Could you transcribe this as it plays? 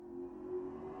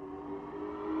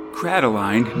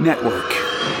Crataline Network.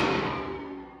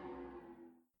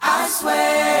 I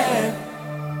swear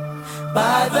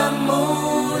by the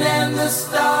moon and the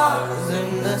stars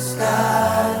in the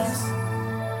skies,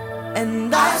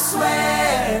 and I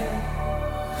swear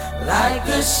like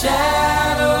the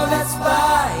shadow that's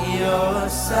by your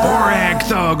side. Borag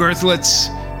Thug Earthlets.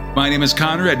 My name is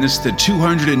Conrad, and this is the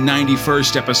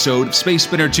 291st episode of Space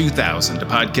Spinner 2000, a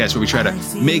podcast where we try to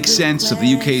make sense of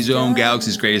the UK's own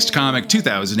galaxy's greatest comic,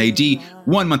 2000 AD,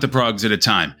 1 month of progs at a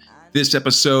time. This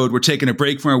episode, we're taking a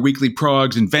break from our weekly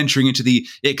progs and venturing into the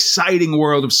exciting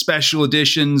world of special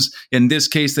editions, in this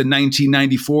case, the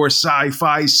 1994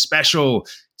 Sci-Fi Special.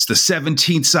 It's the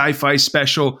 17th Sci-Fi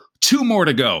Special, 2 more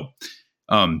to go.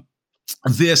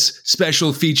 This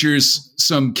special features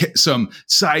some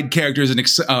side characters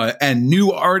and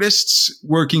new artists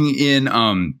working in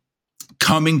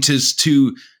coming to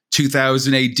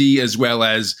 2000 AD, as well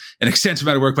as an extensive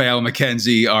amount of work by Alan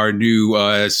McKenzie, our new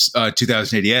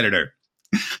 2080 editor.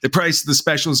 The price of the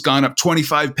special has gone up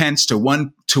 25 pence to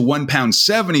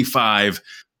 £1.75,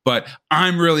 but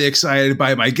I'm really excited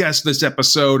by my guest this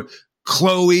episode,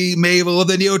 Chloe Mabel of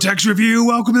the Neotext Review.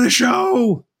 Welcome to the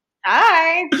show.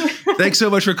 Hi. Thanks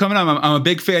so much for coming on. I'm a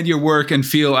big fan of your work and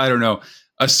feel, I don't know,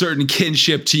 a certain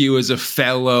kinship to you as a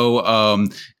fellow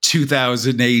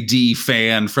 2000 AD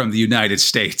fan from the United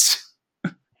States.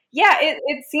 Yeah,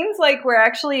 it seems like we're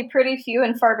actually pretty few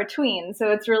and far between,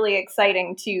 so it's really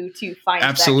exciting to find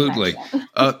Absolutely. that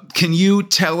connection. Can you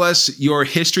tell us your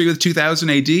history with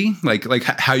 2000 AD, like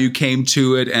how you came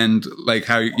to it, and like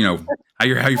how you're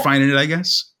finding it, I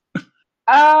guess?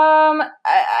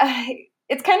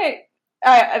 It's kind of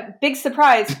a big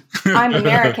surprise. I'm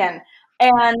American,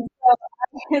 and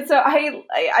so I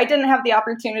didn't have the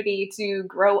opportunity to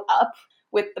grow up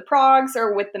with the progs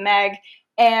or with the Meg,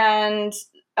 and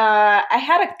I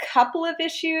had a couple of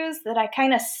issues that I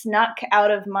kind of snuck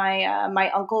out of my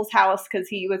uncle's house because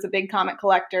he was a big comic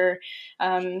collector,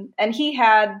 and he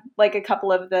had like a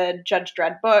couple of the Judge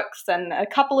Dredd books and a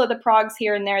couple of the progs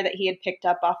here and there that he had picked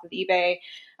up off of eBay.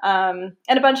 And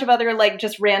a bunch of other like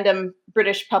just random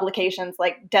British publications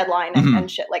like Deadline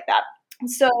and shit like that.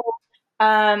 So,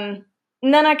 and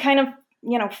then I kind of,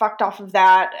 fucked off of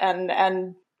that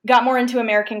and got more into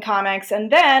American comics.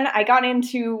 And then I got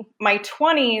into my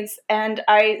 20s and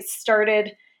I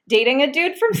started dating a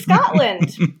dude from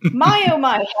Scotland. Oh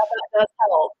my, how that does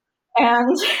help.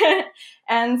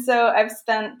 And so I've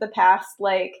spent the past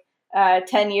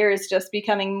 10 years just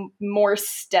becoming more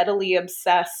steadily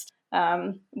obsessed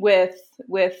with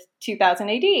 2000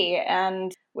 AD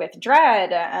and with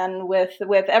Dredd and with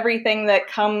everything that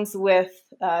comes with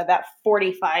that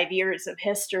 45 years of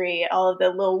history, all of the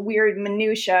little weird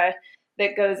minutia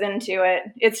that goes into it.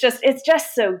 It's just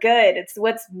so good. It's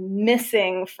what's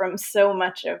missing from so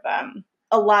much of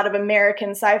a lot of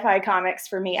American sci-fi comics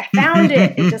for me. I found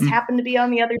it. It just happened to be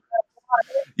on the other side.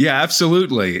 Yeah,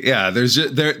 absolutely. Yeah,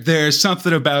 there's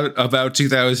something about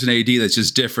 2000 AD that's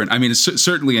just different. I mean, it's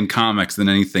certainly in comics than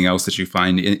anything else that you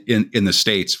find in the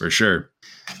States, for sure.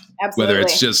 Absolutely. Whether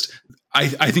it's just,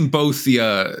 I think both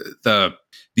the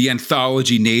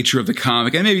anthology nature of the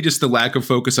comic and maybe just the lack of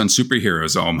focus on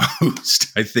superheroes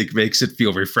almost, I think makes it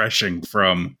feel refreshing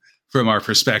from our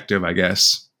perspective, I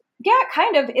guess. Yeah,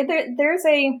 kind of. There's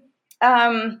a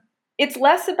it's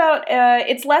less about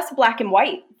it's less black and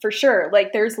white for sure.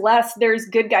 Like there's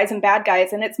good guys and bad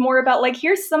guys, and it's more about like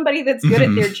here's somebody that's good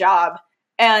at their job,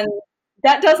 and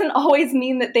that doesn't always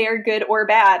mean that they are good or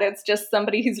bad. It's just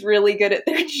somebody who's really good at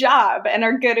their job and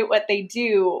are good at what they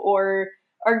do or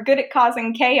are good at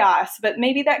causing chaos, but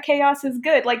maybe that chaos is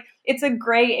good. Like it's a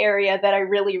gray area that I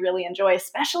really, really enjoy,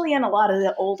 especially in a lot of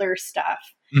the older stuff.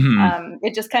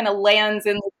 It just kind of lands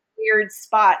in this weird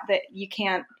spot that you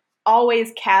can't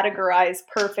always categorize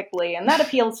perfectly, and that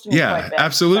appeals to me quite a bit. Yeah,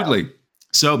 absolutely.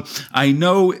 So I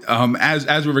know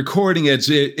as we're recording it's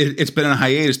been on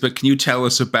hiatus, but can you tell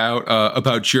us about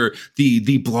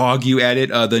the blog you edit,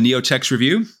 the Neotext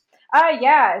Review?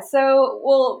 Yeah.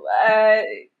 So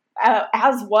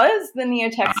as was the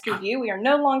Neotext Review, we are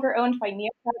no longer owned by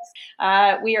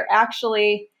Neotext. We are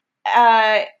actually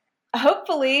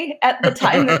hopefully at the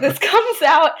time that this comes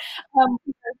out,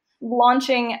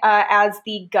 launching as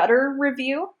the Gutter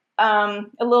Review, a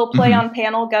little play on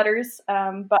panel gutters,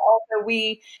 but also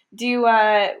we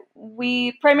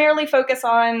primarily focus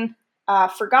on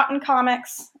forgotten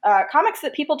comics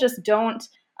that people just don't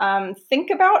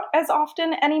think about as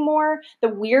often anymore. The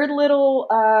weird little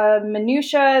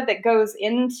minutia that goes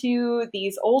into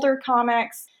these older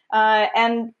comics,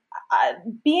 and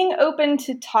being open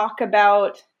to talk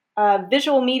about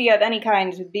visual media of any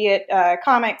kind, be it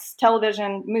comics,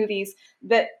 television, movies,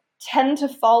 that tend to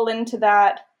fall into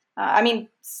that.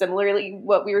 Similarly,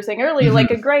 what we were saying earlier, like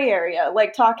a gray area,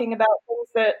 like talking about things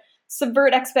that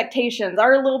subvert expectations,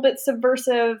 are a little bit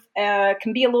subversive,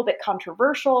 can be a little bit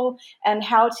controversial, and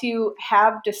how to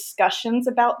have discussions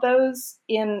about those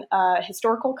in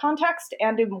historical context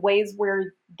and in ways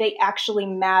where they actually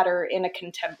matter in a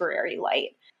contemporary light.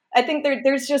 I think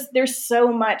there's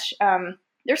so much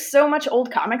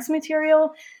old comics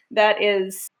material that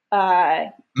is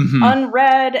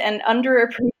unread and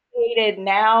underappreciated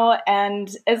now,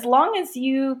 and as long as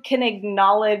you can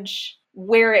acknowledge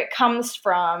where it comes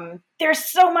from, there's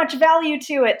so much value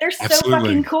to it. They're so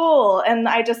fucking cool, and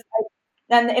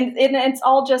it's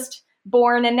all just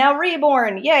born and now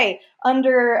reborn, yay,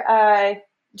 under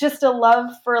just a love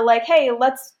for like, hey,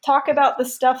 let's talk about the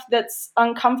stuff that's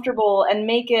uncomfortable and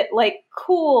make it like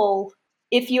cool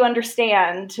if you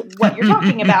understand what you're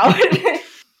talking about.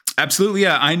 Absolutely,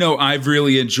 yeah. I know I've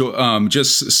really enjoyed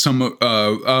just some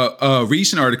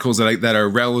recent articles that are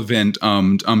relevant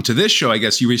to this show. I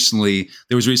guess there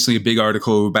was recently a big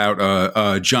article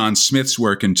about John Smith's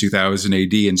work in 2000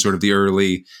 AD and sort of the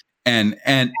early and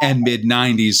mid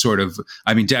 90s sort of.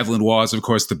 I mean, Devlin was, of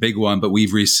course, the big one, but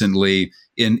we've recently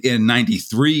in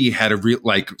 93 had a real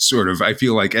I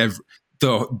feel like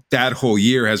that whole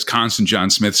year has constant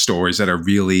John Smith stories that are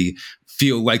really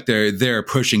feel like they're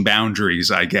pushing boundaries,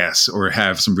 I guess, or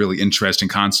have some really interesting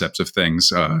concepts of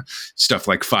things. Stuff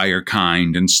like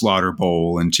Firekind and Slaughter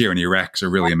Bowl and Tyranny Rex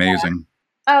are really amazing.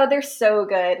 Oh, they're so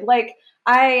good. Like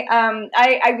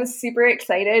I was super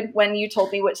excited when you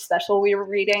told me which special we were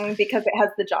reading because it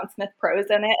has the John Smith prose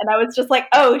in it, and I was just like,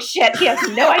 "Oh shit, he has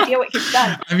no idea what he's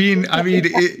done." I mean,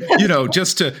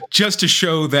 just to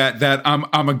show that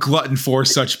I'm a glutton for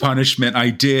such punishment,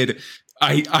 I did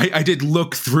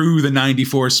look through the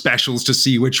 94 specials to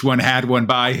see which one had one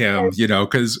by him,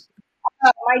 because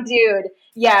my dude,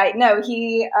 yeah, no,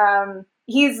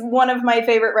 he's one of my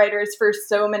favorite writers for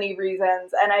so many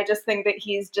reasons, and I just think that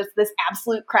he's just this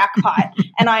absolute crackpot,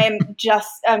 and I am just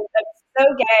I'm so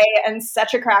gay and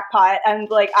such a crackpot, and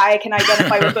like I can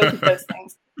identify with both of those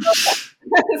things.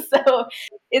 So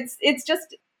it's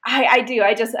just.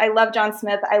 I love John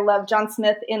Smith. I love John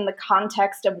Smith in the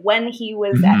context of when he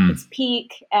was at his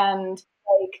peak and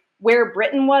like where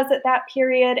Britain was at that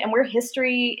period and where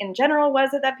history in general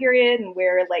was at that period and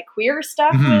where like queer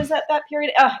stuff was at that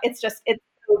period. Oh, it's so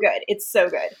good. It's so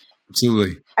good.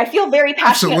 Absolutely. I feel very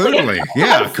passionately. Absolutely.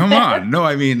 Yeah. Come on. No,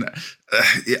 I mean,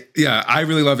 yeah, I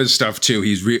really love his stuff too.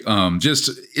 He's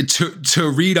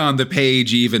to read on the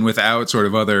page, even without sort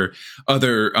of other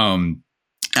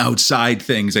outside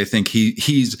things. I think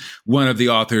he's one of the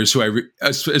authors who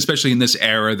especially in this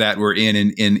era that we're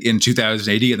in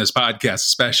 2000 AD in this podcast,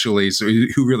 especially, so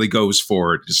who really goes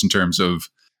for it just in terms of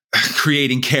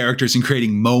creating characters and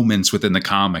creating moments within the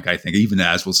comic. I think, even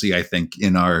as we'll see, I think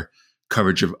in our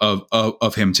coverage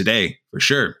of him today, for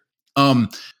sure. So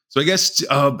I guess,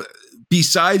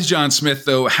 besides John Smith,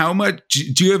 though, how much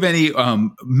do you have any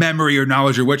memory or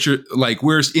knowledge, or what you're like?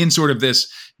 We're in sort of this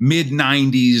mid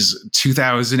 90s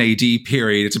 2000 AD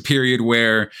period. It's a period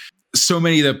where so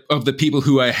many of the people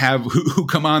who who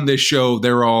come on this show,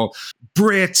 they're all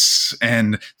Brits,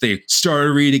 and they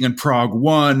started reading in Prague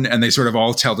 1, and they sort of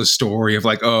all tell the story of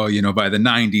like, oh, by the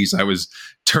 90s, I was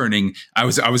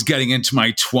getting into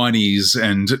my 20s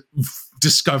and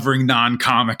discovering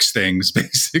non-comics things,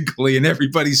 basically, and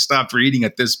everybody stopped reading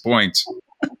at this point.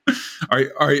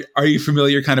 Are you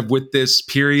familiar kind of with this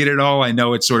period at all? I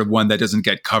know it's sort of one that doesn't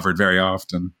get covered very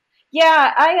often.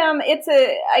 Yeah,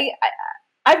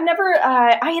 I've never,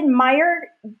 I admire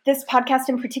this podcast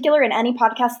in particular, and any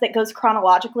podcast that goes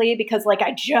chronologically, because like,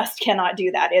 I just cannot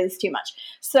do that. It is too much.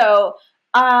 So,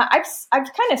 I've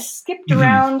kind of skipped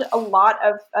around a lot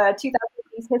of 2000s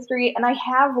history, and I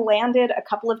have landed a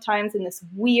couple of times in this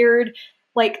weird,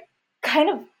 like, kind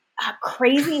of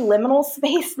crazy liminal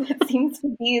space that seems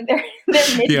to be their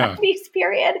mid-90s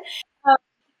period.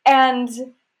 And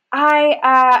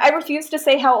I refuse to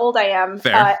say how old I am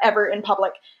ever in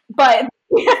public, but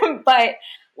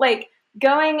like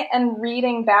going and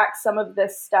reading back some of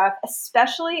this stuff,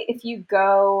 especially if you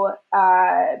go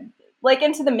like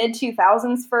into the mid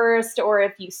 2000s first, or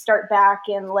if you start back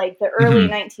in like the early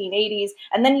 1980s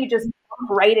and then you just jump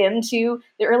right into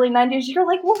the early 90s, you're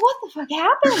like, well, what the fuck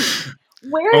happened?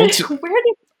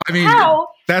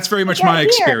 That's very much my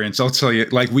experience. I'll tell you,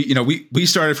 like we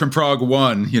started from Prague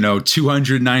 1,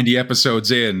 290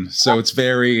 episodes in. So it's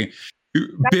very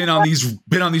been on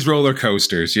these roller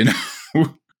coasters, There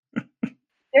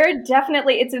are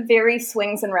definitely, it's a very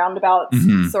swings and roundabouts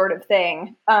sort of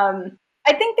thing.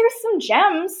 I think there's some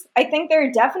gems. I think there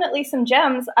are definitely some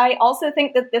gems. I also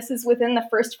think that this is within the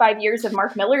first 5 years of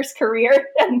Mark Millar's career,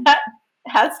 and that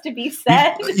has to be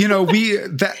said.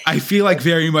 I feel like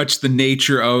very much the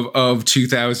nature of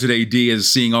 2000 AD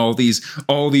is seeing all these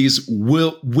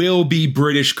will be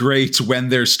British greats when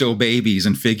they're still babies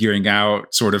and figuring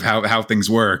out sort of how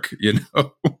things work, you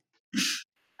know.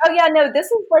 Oh yeah, no, this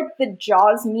is like the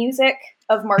Jaws music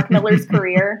of Mark Millar's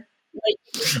career. Like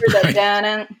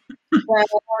the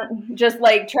just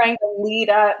like trying to lead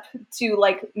up to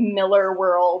like Miller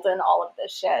World and all of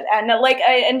this shit, and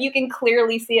and you can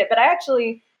clearly see it. But I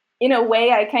actually, in a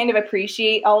way, I kind of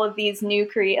appreciate all of these new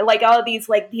all of these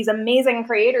these amazing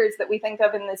creators that we think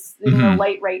of in this in the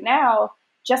light right now,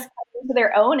 just coming to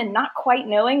their own and not quite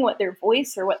knowing what their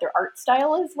voice or what their art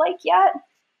style is like yet.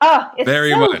 Oh, it's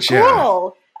very so much,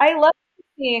 cool. Yeah. I love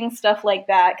seeing stuff like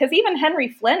that, because even Henry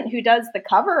Flint, who does the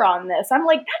cover on this, I'm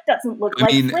like, that doesn't look like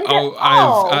Flint at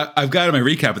all. I've got it in my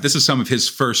recap, but this is some of his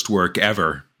first work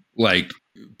ever. Like,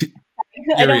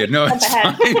 period. No, it's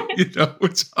fine. You know,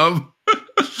 it's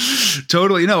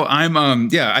totally. No, I'm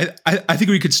I think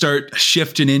we could start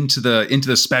shifting into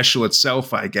the special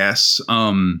itself, I guess.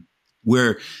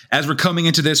 Where as we're coming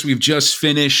into this, we've just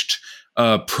finished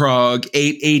Prague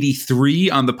 883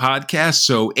 on the podcast.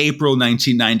 So April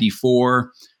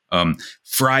 1994,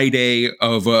 Friday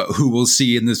of who we'll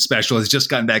see in this special has just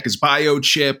gotten back his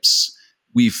biochips.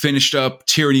 We finished up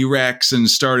Tyranny Rex and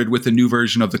started with a new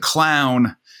version of The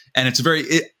Clown. And it's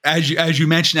as you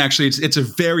mentioned, actually, it's a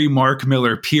very Mark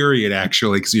Millar period,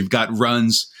 actually, because we've got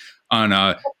runs on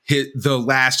the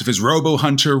last of his Robo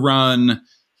Hunter run.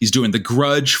 He's doing The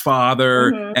Grudge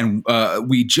Father, and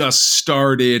we just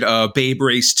started Babe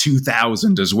Race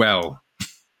 2000 as well.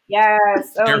 Yes.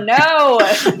 Oh no.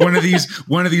 one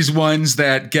of these ones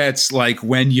that gets like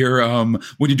when you're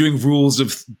doing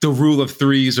the rule of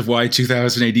threes of why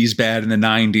 2000 AD is bad in the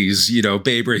 90s. You know,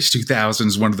 Babe Race 2000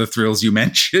 is one of the thrills you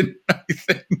mentioned, I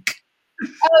think.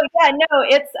 Oh yeah, no,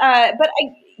 it's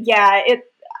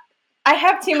I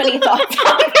have too many thoughts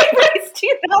on Babe Race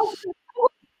 2000.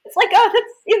 It's like, oh,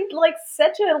 that's in like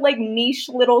such a like niche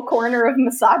little corner of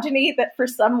misogyny that for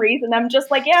some reason I'm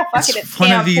just like, yeah, fuck it's one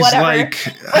camp, of these whatever. like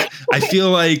I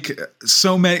feel like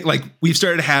so many like we've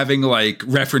started having like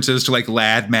references to like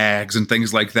lad mags and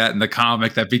things like that in the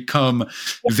comic that become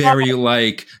very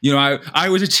like, you know, I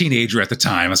was a teenager at the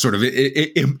time. I sort of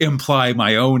imply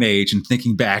my own age and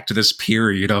thinking back to this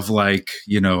period of like,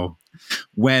 you know,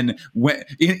 when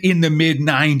in the mid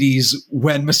 90s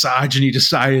when misogyny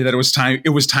decided that it was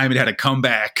time it had a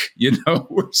comeback, you know,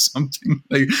 or something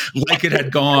like it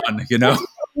had gone, you know.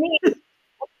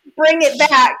 Bring it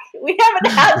back. We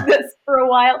haven't had this for a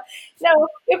while. No,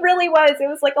 it really was. It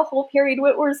was like a whole period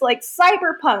where it was like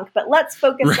cyberpunk, but let's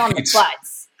focus on the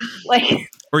butts. Like,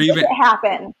 or even it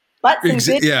happen.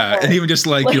 And even just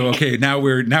like, you know, okay, now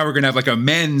we're gonna have like a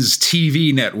men's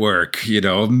TV network, you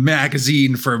know,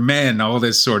 magazine for men, all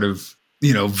this sort of,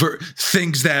 you know,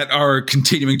 things that are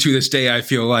continuing to this day. I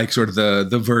feel like sort of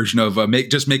the version of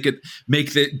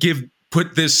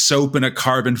put this soap in a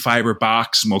carbon fiber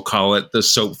box and we'll call it the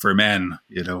soap for men.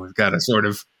 You know, we've got to sort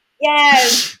of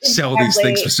sell these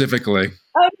things specifically.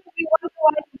 Oh,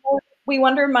 we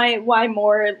wonder why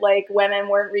more like women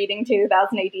weren't reading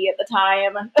 2000 AD at the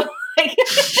time. Like,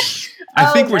 I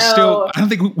don't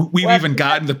think we've even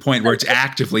gotten to the point where it's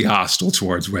actively hostile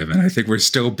towards women. I think we're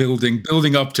still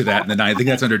building up to that. And I think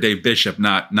that's under Dave Bishop,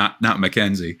 not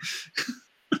Mackenzie.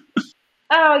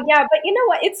 Oh yeah, but you know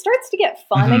what? It starts to get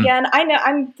fun again. I know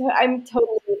I'm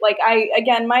totally like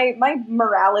my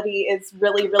morality is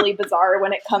really, really bizarre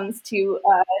when it comes to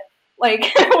when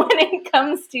it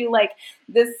comes to like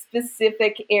this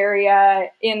specific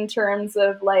area in terms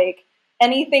of like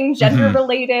anything gender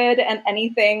related and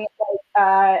anything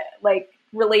like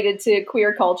related to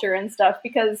queer culture and stuff,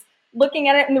 because looking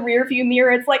at it in the rearview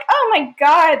mirror, it's like, oh my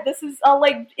God, this is all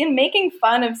like in making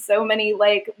fun of so many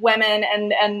like women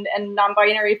and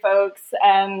non-binary folks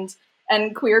and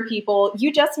queer people.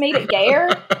 You just made it gayer.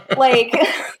 Like in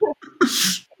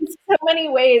so many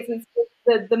ways, it's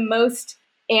just the most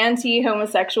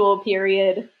anti-homosexual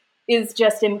period is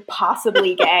just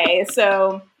impossibly gay.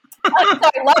 So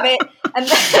I love it. And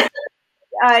then,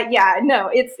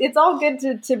 it's all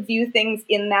good to view things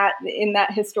in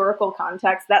that historical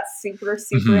context. That's super,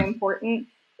 super important.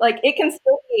 Like it can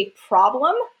still be a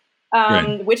problem,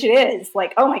 which it is.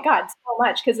 Like, oh my God, so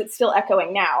much, because it's still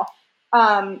echoing now.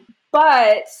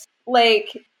 But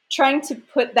like trying to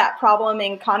put that problem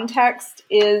in context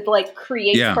is like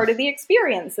creates part of the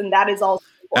experience, and that is all.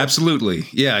 Absolutely.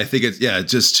 Yeah, I think it's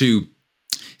just to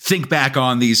think back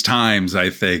on these times, I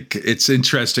think it's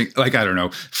interesting. Like, I don't know.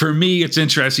 For me, it's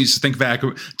interesting to think back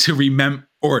to remember,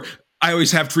 or I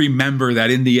always have to remember that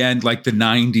in the end, like the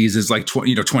 90s is like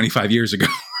 25 years ago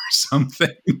or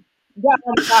something. Yeah,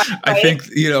 right. I think,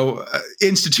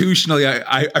 institutionally,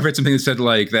 I read something that said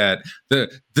like that the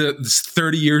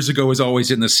 30 years ago was always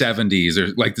in the 70s,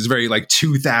 or like this very like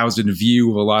 2000 view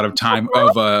of a lot of time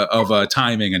of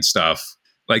timing and stuff.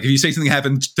 Like if you say something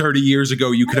happened 30 years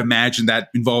ago, you could imagine that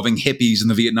involving hippies in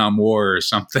the Vietnam War or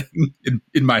something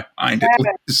in my mind, at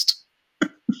least.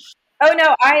 Oh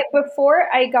no! Before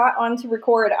I got on to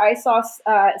record, I saw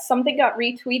something got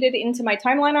retweeted into my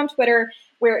timeline on Twitter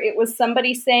where it was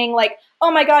somebody saying like,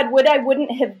 "Oh my God, what I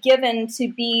wouldn't have given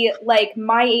to be like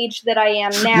my age that I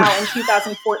am now in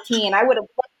 2014. I would have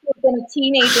loved to have been a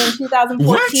teenager in 2014."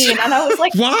 What? And I was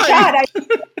like, "Why? God,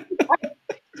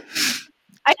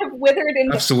 I have withered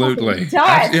into absolutely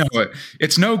dust.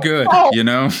 It's no good.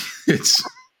 It's.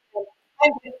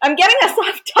 I'm getting us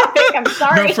off topic. I'm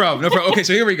sorry. No problem. Okay,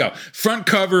 so here we go. Front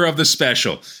cover of the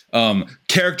special.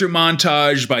 Character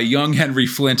montage by young Henry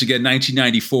Flint. Again,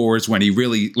 1994 is when he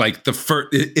really, like,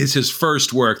 is his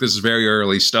first work. This is very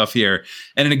early stuff here.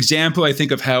 And an example, I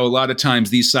think, of how a lot of times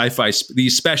these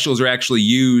these specials are actually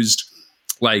used,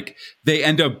 like, they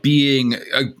end up being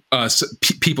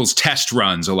people's test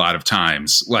runs a lot of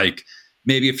times. Like,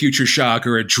 maybe a Future Shock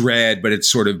or a Dread, but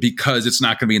it's sort of because it's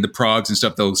not going to be in the progs and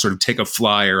stuff, they'll sort of take a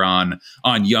flyer on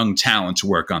young talent to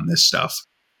work on this stuff.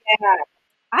 Yeah,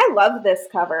 I love this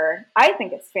cover. I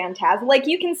think it's fantastic. Like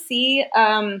you can see,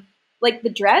 like the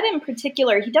Dread in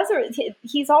particular,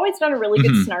 he's always done a really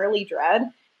good snarly Dread.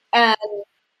 And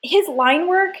his line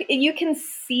work, you can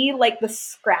see like the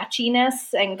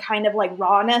scratchiness and kind of like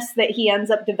rawness that he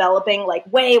ends up developing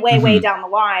like way down the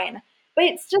line. But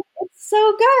it's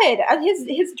so good.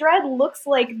 His Dread looks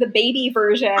like the baby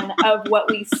version of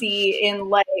what we see in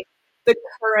like the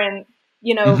current,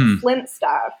 Flint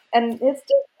stuff. And I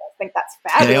think that's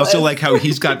fabulous. Yeah, I also like how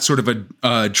he's got sort of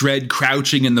a Dread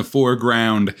crouching in the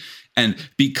foreground. And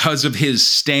because of his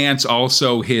stance,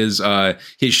 also his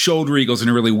shoulder eagle's in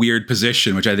a really weird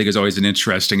position, which I think is always an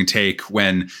interesting take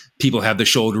when people have the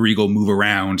shoulder eagle move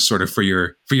around sort of for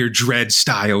your Dread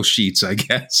style sheets, I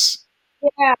guess.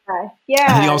 Yeah.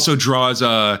 And he also draws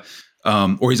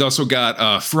he's also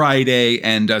got Friday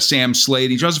and Sam Slade.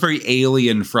 He draws very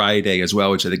alien Friday as well,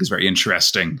 which I think is very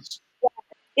interesting. Yeah.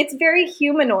 It's very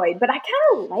humanoid, but I kind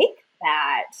of like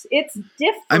that. It's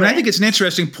different. I mean, I think it's an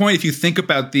interesting point if you think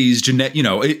about these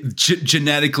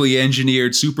genetically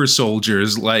engineered super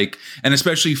soldiers, like, and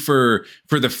especially for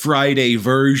the Friday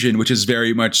version, which is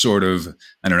very much sort of,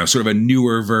 I don't know, sort of a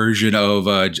newer version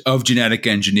of genetic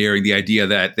engineering. The idea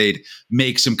that they'd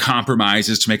make some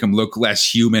compromises to make them look less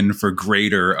human for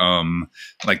greater,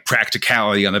 like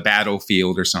practicality on the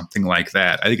battlefield or something like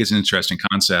that. I think it's an interesting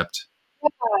concept. Yeah.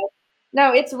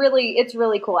 No, it's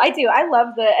really cool. I do. I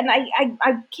love and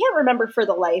I can't remember for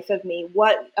the life of me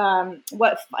what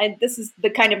this is the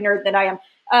kind of nerd that I am.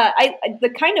 The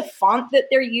kind of font that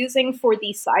they're using for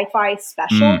the sci-fi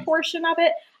special portion of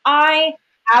it, I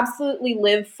absolutely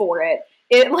live for it.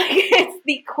 It's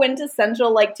the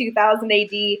quintessential like 2000 AD.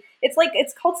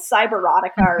 It's called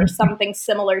Cyberotica or something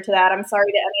similar to that. I'm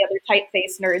sorry to any other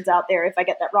typeface nerds out there if I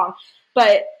get that wrong,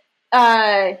 but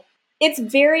it's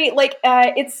very like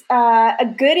it's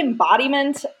a good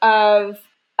embodiment of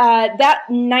that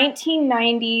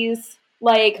 1990s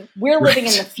like we're living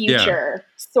in the future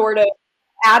sort of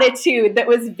attitude that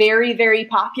was very, very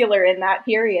popular in that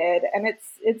period, and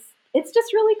it's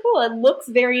just really cool. It looks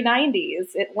very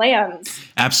 90s. It lands.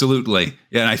 Absolutely.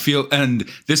 Yeah, and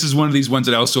this is one of these ones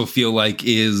that I also feel like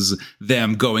is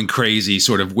them going crazy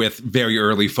sort of with very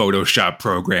early Photoshop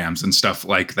programs and stuff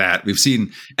like that. We've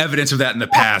seen evidence of that in the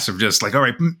past of just like, all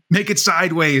right, make it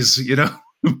sideways,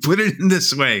 put it in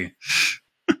this way.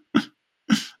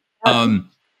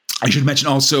 I should mention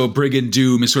also Brigand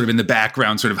Doom is sort of in the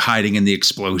background, sort of hiding in the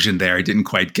explosion there. I didn't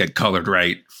quite get colored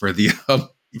right for the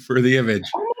image.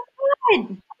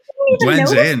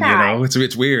 Blends in,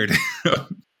 it's weird.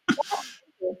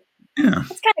 Yeah,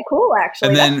 it's kind of cool actually.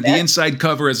 And then the inside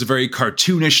cover is a very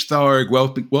cartoonish Tharg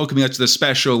welcoming us to the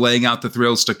special, laying out the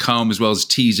thrills to come, as well as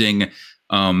teasing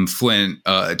Flint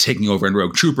taking over in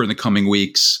Rogue Trooper in the coming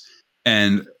weeks.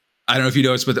 And I don't know if you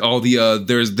noticed, but all the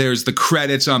there's the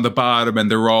credits on the bottom,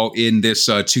 and they're all in this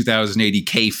 2080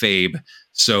 kayfabe.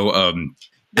 So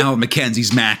Alan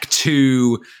McKenzie's Mac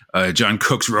 2, John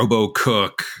Cook's Robo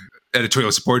Cook,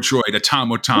 editorial support droid,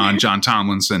 Automaton, John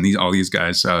Tomlinson, all these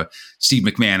guys. Steve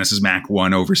McManus's Mac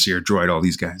 1 overseer droid, all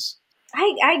these guys.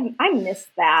 I miss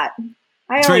that.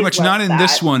 It's very much not in that.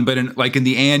 this one, but in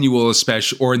the annual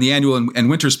special, or in the annual and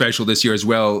winter special this year as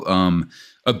well.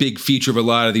 A big feature of a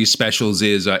lot of these specials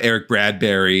is Eric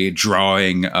Bradbury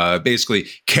drawing basically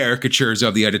caricatures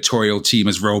of the editorial team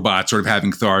as robots, sort of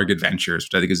having Tharg adventures,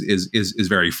 which I think is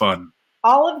very fun.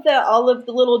 All of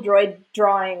the little droid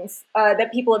drawings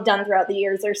that people have done throughout the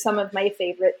years are some of my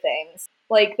favorite things.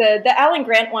 Like the Alan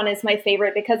Grant one is my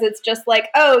favorite because it's just like,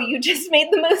 oh, you just made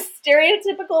the most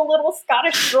stereotypical little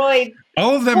Scottish droid.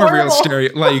 All of them are real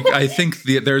stereo. Like, I think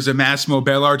there's a Massimo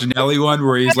Bellarginelli one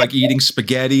where he's like eating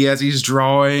spaghetti as he's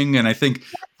drawing, and I think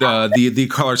the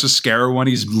Carlos Oscara one,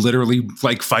 he's literally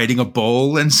like fighting a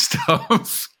bull and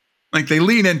stuff. Like, they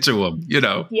lean into him, you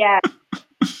know. Yeah.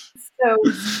 So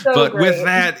but great. with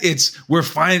that, we're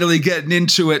finally getting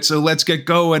into it. So let's get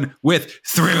going with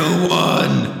Thrill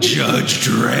 1, Judge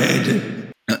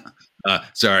Dredd.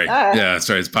 Sorry. It's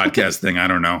a podcast thing. I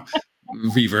don't know.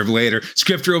 Reverb later.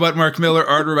 Script robot Mark Miller,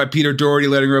 art robot Peter Doherty,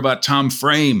 lettering robot Tom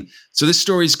Frame. So this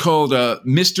story is called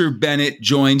Mr. Bennett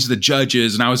Joins the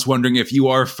Judges. And I was wondering if you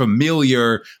are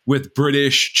familiar with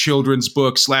British children's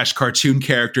book / cartoon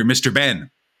character Mr.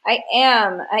 Ben. I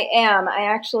am. I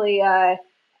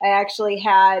actually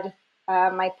had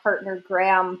my partner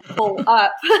Graham pull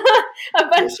up a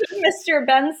bunch of Mr.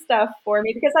 Ben stuff for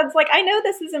me because I was like, I know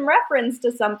this is in reference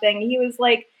to something. He was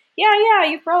like, yeah,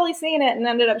 you've probably seen it, and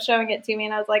ended up showing it to me.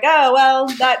 And I was like, oh, well,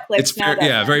 that clicks.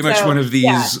 Very much one of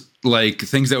these like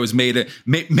things that was made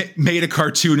a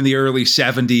cartoon in the early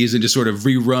 70s and just sort of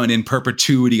rerun in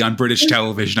perpetuity on British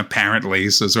television, apparently.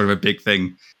 So sort of a big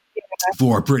thing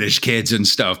for British kids and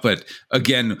stuff. But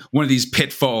again, one of these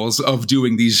pitfalls of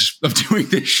doing this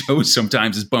show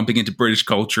sometimes is bumping into British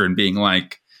culture and being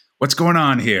like, what's going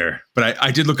on here? But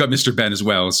I did look up Mr. Ben as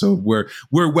well, so we're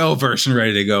well versed and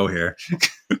ready to go here.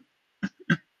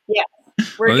 Yeah,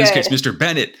 in this case, Mr.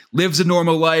 Bennett lives a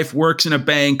normal life, works in a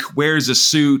bank, wears a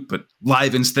suit, but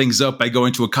livens things up by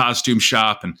going to a costume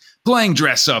shop and playing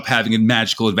dress up, having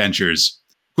magical adventures.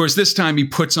 Of course, this time he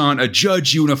puts on a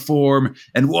judge uniform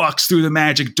and walks through the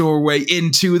magic doorway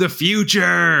into the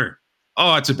future.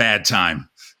 Oh, it's a bad time.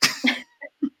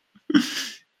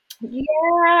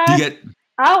 Yeah.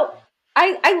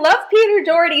 I love Peter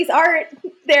Doherty's art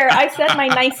there. I said my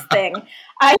nice thing.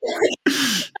 I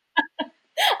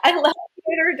love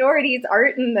Peter Doherty's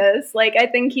art in this. Like, I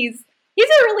think he's a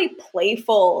really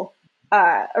playful,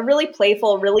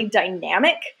 really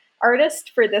dynamic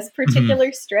artist for this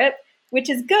particular strip, which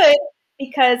is good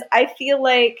because I feel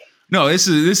like this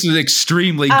is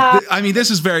extremely.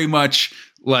 This is very much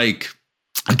like,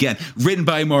 again, written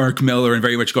by Mark Miller and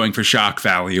very much going for shock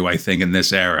value, I think, in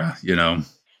this era, you know.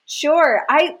 Sure.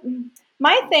 I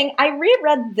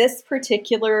reread this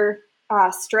particular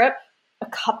strip a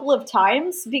couple of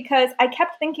times because I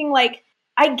kept thinking, like,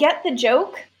 I get the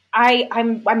joke.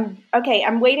 I'm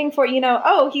waiting for,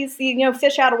 he's,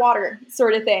 fish out of water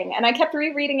sort of thing. And I kept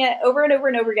rereading it over and over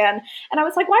and over again. And I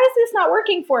was like, why is this not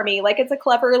working for me? Like, it's a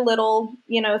clever little,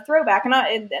 throwback. And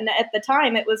at the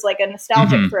time it was like a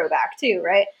nostalgic throwback too.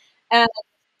 Right. And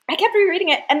I kept rereading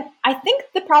it. And I think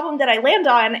the problem that I land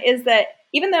on is that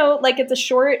even though like it's a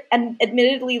short and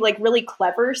admittedly like really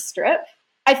clever strip,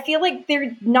 I feel like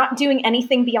they're not doing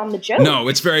anything beyond the joke. No,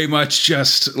 it's very much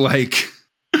just like,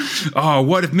 oh,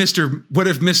 what if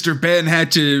Mr. Ben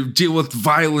had to deal with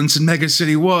violence in Mega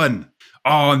City 1?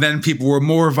 Oh, and then people were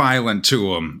more violent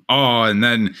to him. Oh, and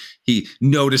then he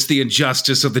noticed the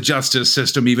injustice of the justice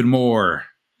system even more.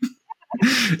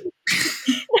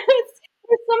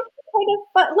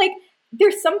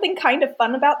 There's something kind of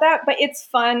fun about that, but it's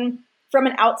fun from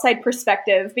an outside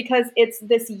perspective because it's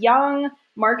this young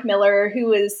Mark Miller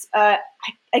who is,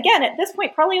 again, at this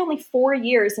point, probably only 4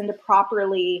 years into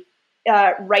properly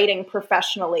writing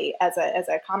professionally as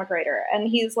a comic writer. And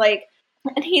he's like,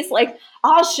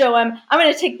 I'll show him. I'm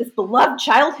going to take this beloved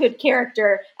childhood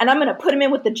character and I'm going to put him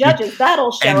in with the judges.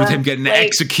 That'll show him. And with him getting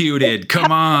executed.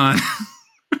 Come on.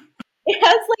 It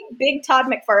has like big Todd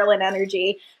McFarlane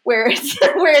energy where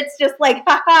it's just like,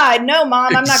 haha, no,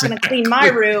 Mom, I'm not going to clean my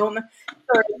room.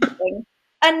 Sort of thing.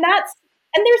 And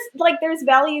there's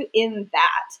value in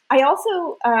that. I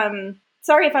also,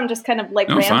 sorry if I'm just kind of like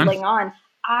rambling on.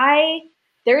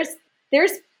 There's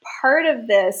part of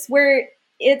this where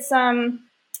it's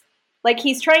like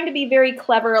he's trying to be very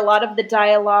clever. A lot of the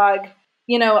dialogue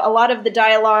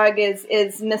is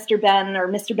Mr. Ben or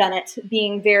Mr. Bennett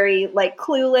being very like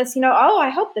clueless, oh, I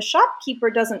hope the shopkeeper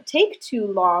doesn't take too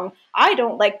long. I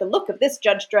don't like the look of this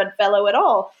Judge Dredd fellow at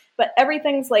all. But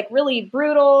everything's like really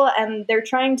brutal and they're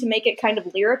trying to make it kind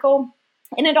of lyrical.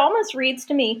 And it almost reads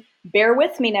to me, bear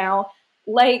with me now,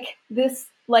 like this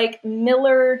like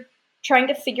Miller trying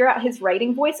to figure out his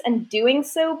writing voice and doing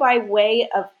so by way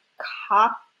of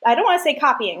I don't want to say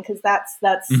copying because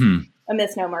that's a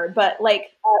misnomer, but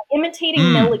like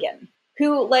imitating Milligan,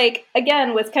 who like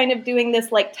again was kind of doing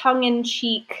this like tongue in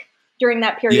cheek during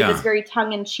that period, this very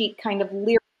tongue in cheek kind of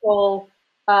lyrical,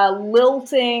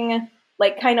 lilting,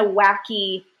 like kind of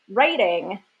wacky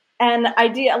writing. And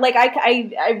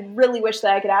I really wish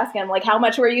that I could ask him, like, how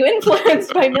much were you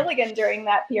influenced by Milligan during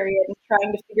that period and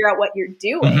trying to figure out what you're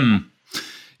doing?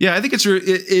 Yeah, I think it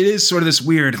is sort of this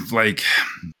weird, like,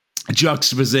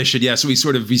 juxtaposition. Yeah, so we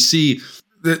see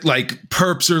that, like,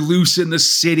 perps are loose in the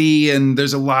city and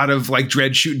there's a lot of, like,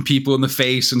 Dredd shooting people in the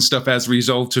face and stuff as a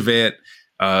result of it.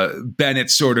 Bennett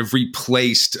sort of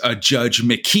replaced Judge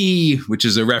McKee, which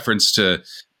is a reference to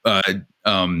David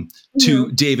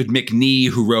McNee,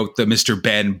 who wrote the Mr.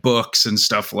 Ben books and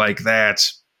stuff like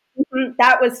that.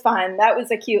 That was fun. That was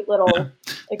a cute little,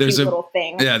 little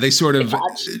thing. Yeah, they sort of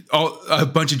a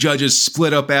bunch of judges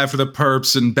split up after the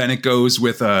perps, and Bennett goes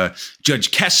with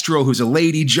Judge Kestrel, who's a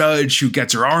lady judge who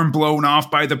gets her arm blown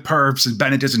off by the perps, and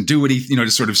Bennett doesn't do anything,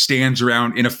 just sort of stands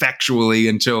around ineffectually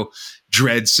until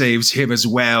Dredd saves him as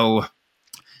well.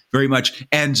 Very much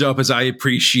ends up, as I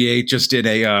appreciate, just in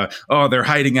a they're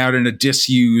hiding out in a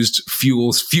disused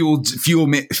fuel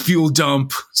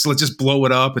dump, so let's just blow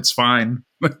it up. It's fine.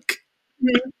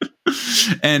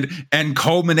 and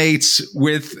culminates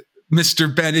with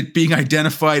Mr. Bennett being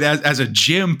identified as a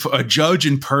Jimp, a judge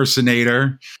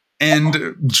impersonator, and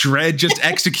Dredd just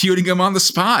executing him on the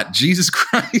spot. Jesus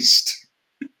Christ.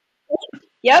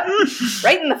 Yep,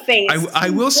 right in the face.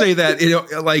 I will say that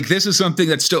this is something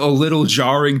that's still a little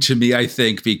jarring to me, I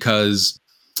think, because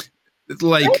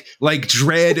like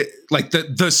Dredd, like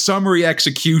the summary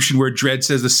execution where Dredd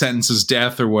says the sentence is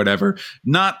death or whatever,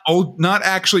 not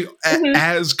actually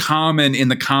as common in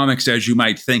the comics as you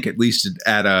might think, at least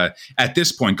at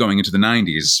this point going into the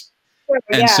 90s.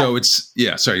 And so it's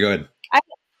sorry, go ahead.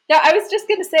 I was just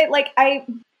going to say, like, I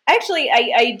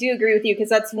do agree with you, because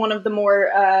that's one of the more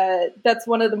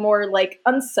like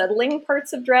unsettling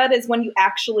parts of Dredd is when you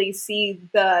actually see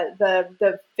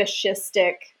the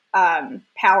fascistic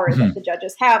power that the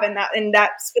judges have in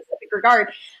that specific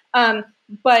regard.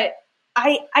 But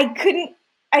I couldn't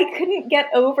get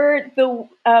over the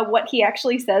what he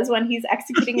actually says when he's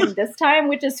executing him this time,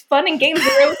 which is fun and games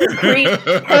zero to create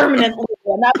permanently.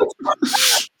 And that was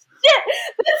shit.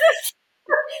 This is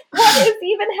what is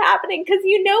even happening? Because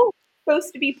it's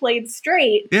supposed to be played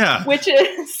straight. Yeah. Which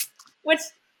it's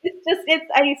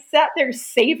I sat there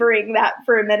savoring that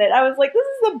for a minute. I was like, this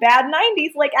is a bad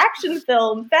 90s like action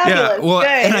film. Fabulous. Yeah, well, good.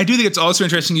 And I do think it's also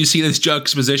interesting you see this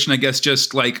juxtaposition, I guess,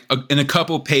 just like in a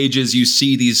couple pages you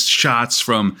see these shots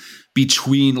from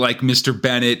between like Mr.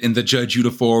 Bennett in the judge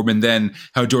uniform and then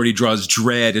how Doherty draws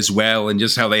Dredd as well, and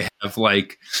just how they have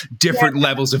like different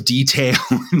levels of detail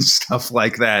and stuff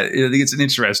like that. I think it's an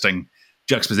interesting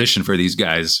juxtaposition for these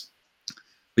guys.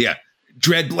 But yeah,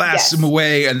 Dredd blasts him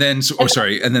away, and then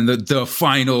the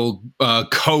final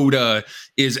coda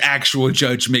is actual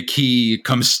Judge McKee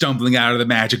comes stumbling out of the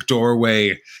magic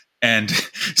doorway, and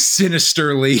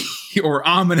sinisterly or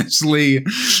ominously,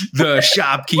 the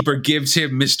shopkeeper gives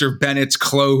him Mr. Bennett's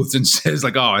clothes and says,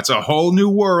 like, "Oh, it's a whole new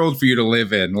world for you to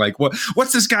live in." Like,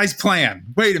 what's this guy's plan?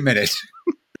 Wait a minute.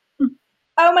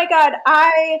 Oh my God,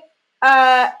 I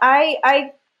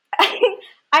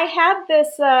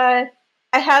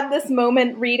had this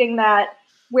moment reading that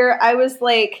where I was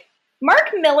like,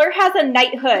 Mark Miller has a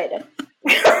knighthood.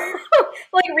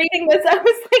 Like reading this, I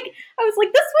was like,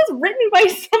 this was written by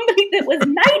somebody that was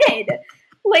knighted.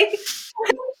 Like,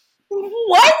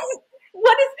 what?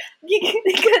 What is,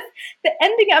 because the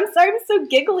ending, I'm sorry, I'm so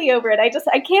giggly over it. I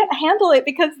can't handle it,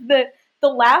 because the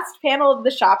last panel of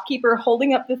the shopkeeper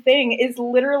holding up the thing is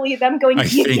literally them going, do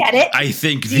you get it? I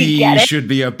think these should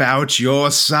be about your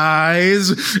size.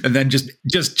 And then just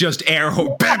air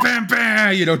horn, bam, bam,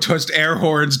 bam, just air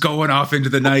horns going off into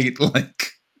the night.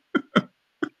 Like,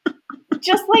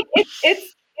 just like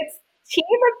it's team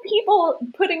of people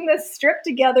putting this strip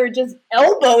together, just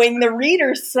elbowing the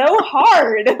reader so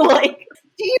hard. Like,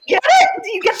 do you get it?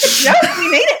 Do you get the joke? We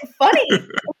made it funny. Do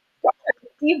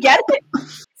you get it?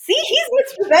 See, he's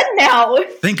Mr. Ben now.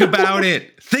 Think about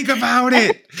it.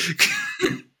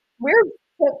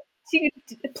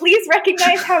 Please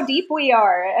recognize how deep we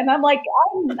are. And I'm like,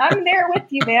 I'm there with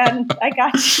you, man. I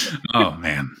got you. Oh,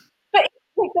 man. But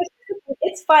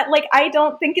it's fun. Like, I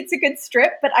don't think it's a good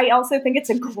strip, but I also think it's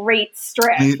a great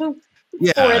strip.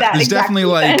 Yeah, it's definitely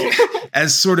like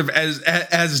as sort of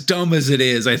as dumb as it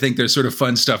is. I think there's sort of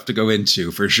fun stuff to go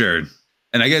into for sure.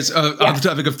 And I guess on the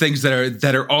topic of things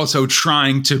that are also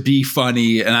trying to be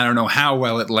funny, and I don't know how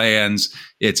well it lands,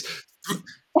 it's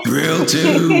Thrill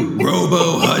 2,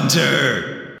 Robo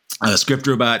Hunter. Script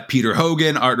robot Peter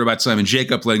Hogan, art robot Simon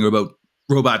Jacob, lettering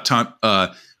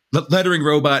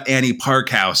robot Annie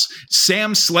Parkhouse.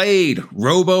 Sam Slade,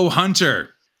 Robo Hunter,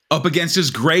 up against his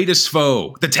greatest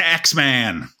foe, the tax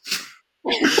man.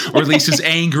 Or at least his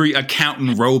angry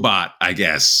accountant robot, I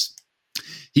guess.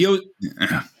 Yeah.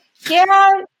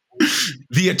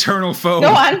 The eternal foe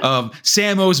of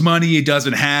Sam owes money he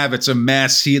doesn't have. It's a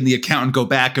mess. He and the accountant go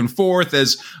back and forth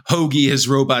as Hoagie, his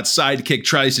robot sidekick,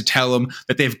 tries to tell him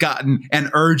that they've gotten an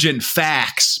urgent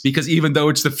fax because even though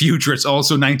it's the future, it's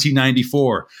also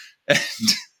 1994. And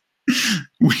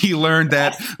we learned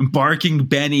that Barking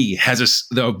Benny has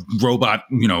the robot,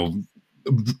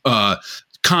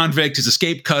 convict has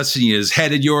escaped custody, is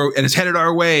headed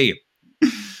our way.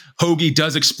 Hoagie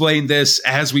does explain this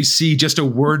as we see just a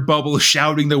word bubble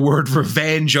shouting the word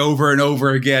revenge over and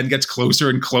over again, gets closer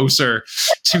and closer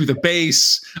to the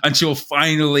base until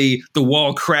finally the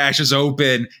wall crashes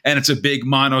open and it's a big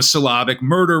monosyllabic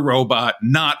murder robot,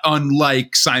 not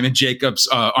unlike Simon Jacobs'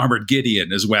 Armored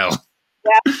Gideon as well.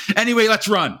 Yeah. Anyway, let's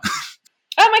run.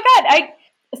 Oh my God.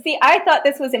 I thought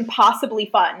this was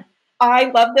impossibly fun. I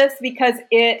love this because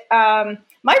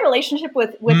my relationship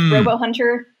with Robo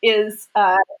Hunter is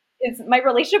my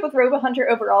relationship with Robo Hunter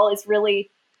overall is really,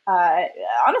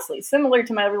 honestly, similar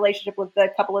to my relationship with a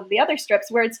couple of the other strips,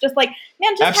 where it's just like,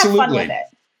 man, just have fun with it.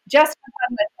 Just have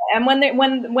fun with it.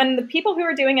 And when the people who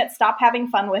are doing it stop having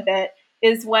fun with it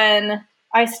is when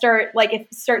I start, like,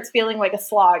 it starts feeling like a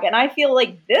slog. And I feel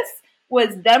like this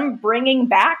was them bringing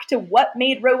back to what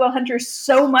made Robo Hunter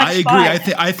so much fun. I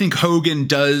agree. I think Hogan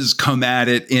does come at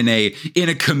it in a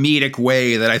comedic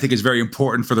way that I think is very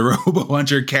important for the Robo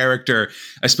Hunter character,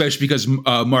 especially because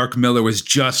Mark Millar was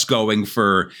just going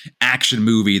for action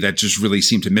movie that just really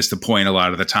seemed to miss the point a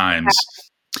lot of the times.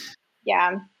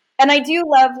 Yeah. And I do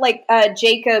love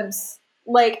Jacobs,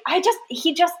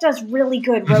 he just does really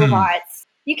good robots.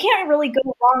 You can't really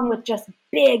go wrong with just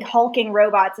big hulking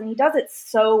robots, and he does it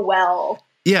so well.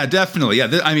 Yeah, definitely.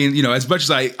 Yeah, I mean, as much as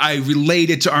I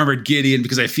relate it to Armored Gideon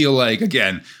because I feel like,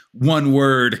 again, one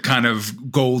word kind of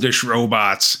goldish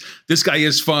robots. This guy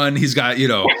is fun. He's got,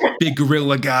 big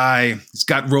gorilla guy. He's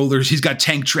got rollers. He's got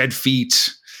tank tread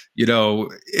feet.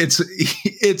 It's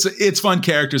fun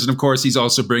characters, and of course, he's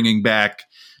also bringing back.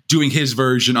 Doing his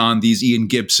version on these Ian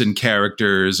Gibson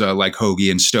characters like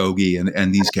Hoagie and Stogie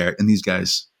and these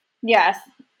guys. Yes,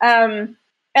 and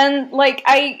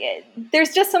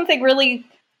there's just something really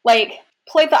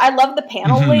playful. I love the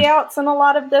panel layouts in a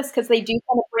lot of this because they do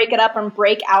kind of break it up and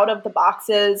break out of the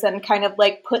boxes and kind of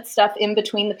put stuff in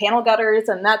between the panel gutters,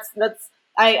 and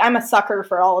I'm a sucker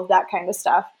for all of that kind of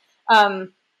stuff.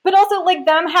 But also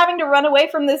them having to run away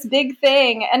from this big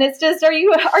thing, and it's just, are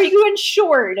you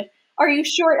insured? Are you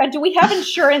sure? Do we have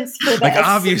insurance for this?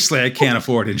 Obviously, I can't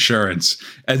afford insurance.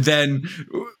 And then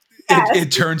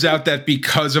it turns out that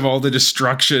because of all the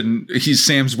destruction,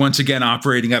 Sam's once again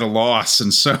operating at a loss.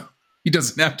 And so he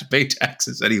doesn't have to pay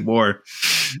taxes anymore.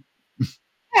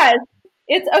 Yes.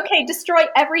 It's okay. Destroy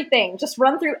everything. Just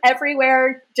run through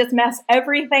everywhere. Just mess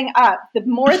everything up. The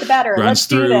more, the better. Runs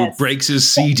through, breaks his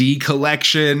CD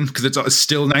collection because it's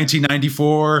still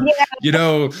 1994.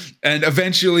 Yeah. And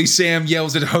eventually Sam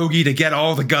yells at Hoagie to get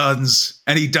all the guns,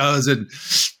 and he does, and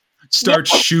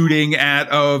starts shooting at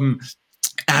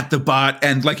the bot.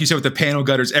 And like you said with the panel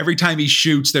gutters, every time he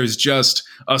shoots, there's just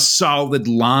a solid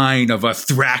line of a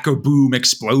thrack-a-boom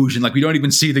explosion. We don't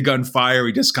even see the gun fire.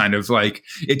 We just kind of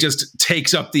it just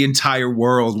takes up the entire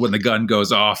world when the gun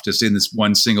goes off, just in this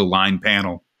one single line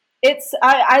panel.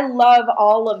 I love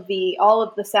all of the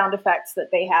sound effects that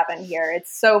they have in here.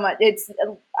 It's so much.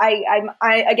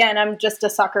 I'm just a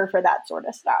sucker for that sort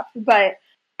of stuff. But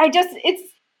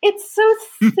it's so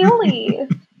silly.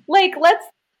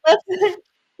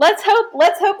 Let's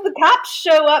hope the cops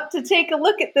show up to take a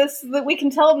look at this so that we can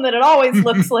tell them that it always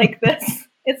looks like this.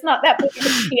 It's not that big of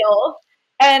a deal.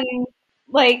 And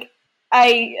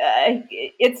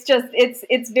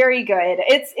it's very good.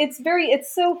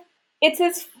 It's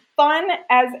as fun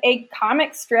as a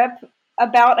comic strip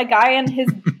about a guy and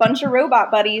his bunch of robot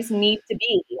buddies need to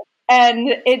be. And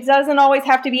it doesn't always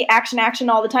have to be action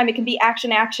all the time. It can be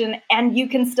action, and you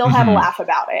can still have a laugh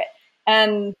about it.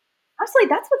 And honestly,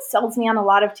 that's what sells me on a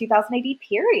lot of 2000 AD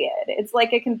period. It's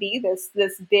it can be this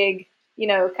big,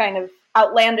 kind of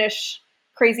outlandish,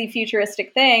 crazy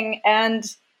futuristic thing. And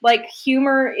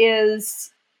humor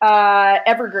is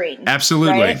evergreen.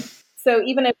 Absolutely. Right? So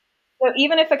even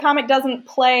if a comic doesn't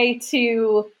play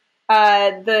to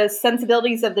the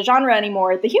sensibilities of the genre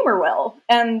anymore, the humor will.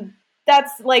 And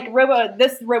that's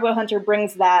this Robo Hunter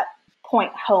brings that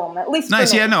point home, at least. Nice.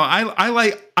 For me. Yeah, no,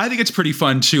 I think it's pretty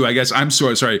fun too. I guess I'm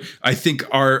sorry. I think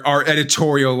our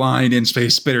editorial line in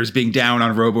Space Spinners being down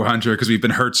on Robo Hunter because we've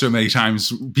been hurt so many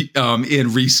times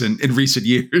in recent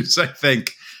years. I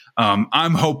think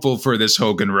I'm hopeful for this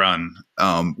Hogan run.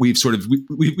 We've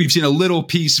seen a little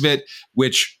piece of it,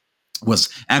 which was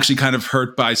actually kind of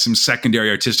hurt by some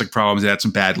secondary artistic problems. It had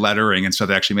some bad lettering, and so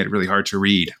that actually made it really hard to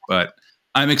read. But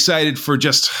I'm excited for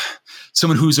just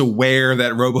someone who's aware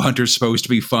that Robo Hunter is supposed to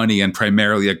be funny and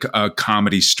primarily a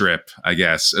comedy strip, I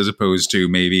guess, as opposed to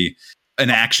maybe an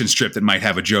action strip that might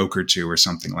have a joke or two or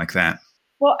something like that.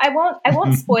 Well, I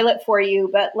won't spoil it for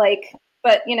you, but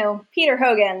Peter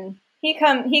Hogan, he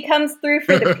comes through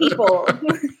for the people,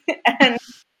 and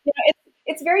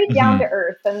it's very down to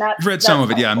earth, and that's I've read some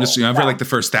of it. Yeah, I've read like the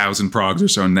first 1,000 progs or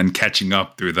so, and then catching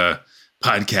up through the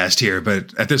podcast here.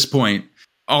 But at this point,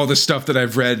 all the stuff that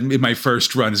I've read in my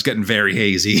first run is getting very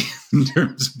hazy in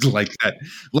terms of like that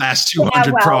last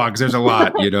 200 progs. There's a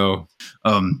lot,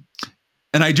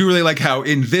 and I do really like how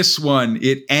in this one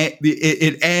it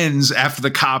ends after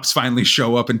the cops finally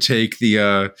show up and take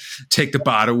the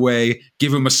bot away,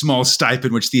 give him a small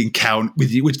stipend, which the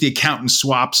accountant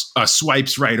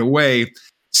swipes right away.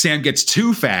 Sam gets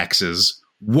 2 faxes,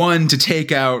 one to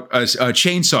take out a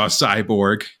chainsaw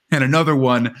cyborg, and another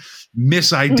one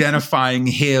misidentifying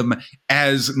him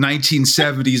as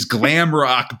 1970s glam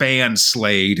rock band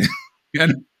Slade.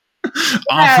 And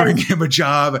offering him a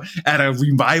job at a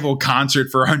revival concert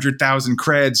for 100,000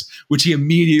 creds, which he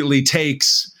immediately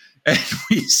takes. And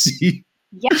we see.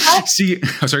 Oh,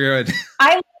 sorry, go ahead.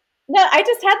 I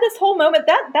just had this whole moment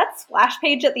that splash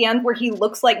page at the end where he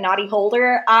looks like Noddy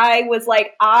Holder. I was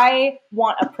like, I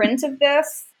want a print of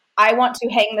this. I want to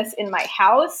hang this in my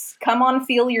house. Come on,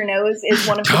 feel your nose is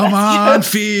one of the best. Come on,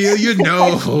 feel your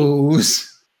nose.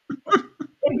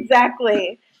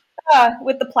 Exactly.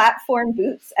 With the platform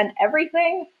boots and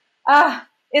everything.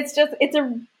 It's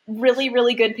a really,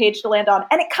 really good page to land on.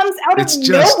 And it comes out of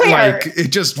nowhere.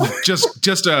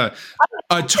 Just a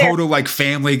total like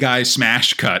Family Guy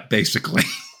smash cut, basically.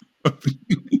 More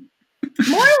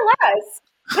or less.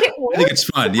 But it works. I think it's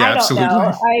fun. Yeah,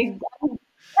 absolutely.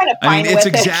 It's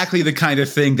exactly the kind of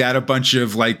thing that a bunch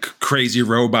of like crazy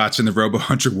robots in the Robo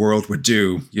Hunter world would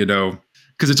do,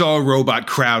 because it's all a robot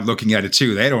crowd looking at it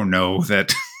too. They don't know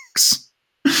that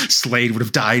Slade would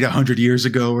have died 100 years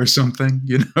ago or something,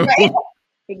 Right.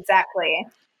 Exactly.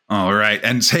 All right.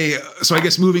 And so I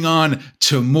guess moving on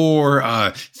to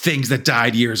more things that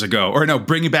died years ago, or no,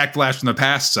 bringing back Blast from the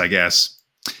Past, I guess.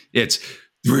 It's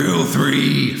Thrill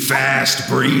 3 Fast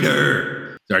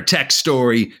Breeder. Our text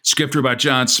story, script robot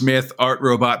John Smith, art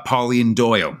robot Pauline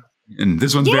Doyle. And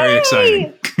this one's very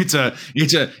exciting. It's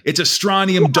a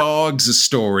Strontium Dogs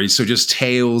story. So just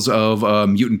tales of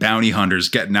mutant bounty hunters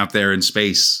getting out there in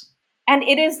space. And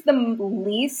it is the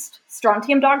least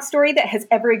Strontium Dog story that has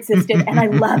ever existed. And I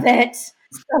love it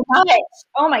so much.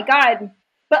 Oh my God.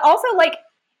 But also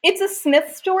it's a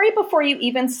Smith story before you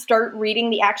even start reading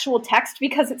the actual text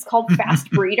because it's called Fast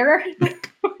Breeder.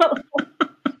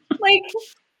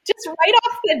 Just right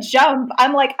off the jump,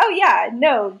 I'm like, oh yeah,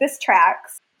 no, this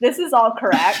tracks. This is all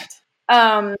correct.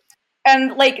 And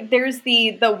there's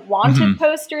the wanted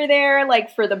poster there,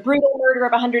 for the brutal murder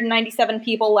of 197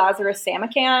 people, Lazarus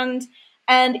Samarkand.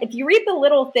 And if you read the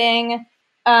little thing,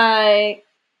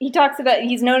 he talks about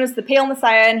he's known as the Pale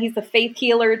Messiah and he's the faith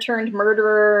healer turned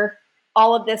murderer,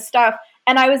 all of this stuff.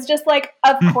 And I was just like,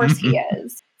 of course he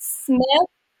is. Smith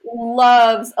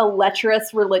loves a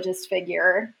lecherous religious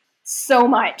figure so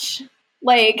much.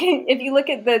 If you look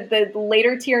at the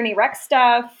later Tyranny Rex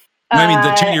stuff,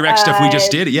 the Tyranny Rex stuff we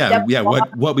just did,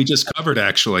 what we just covered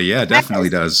actually, definitely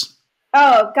does.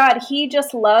 Oh God, he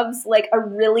just loves a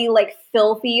really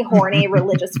filthy, horny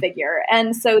religious figure,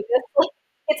 and so this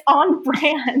it's on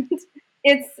brand.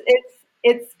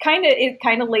 It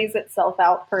kind of lays itself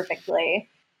out perfectly.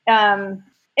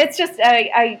 It's just,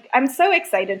 I'm so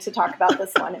excited to talk about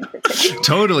this one in particular.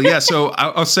 Totally, yeah. So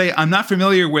I'll say I'm not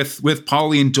familiar with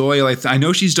Pauline Doyle. I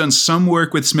know she's done some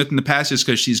work with Smith in the past just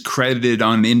because she's credited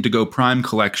on the Indigo Prime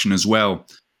collection as well.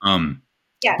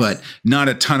 Yes. But not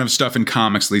a ton of stuff in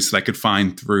comics, at least that I could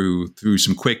find through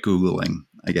some quick Googling,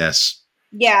 I guess.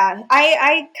 Yeah,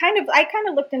 I kind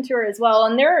of looked into her as well,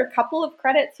 and there are a couple of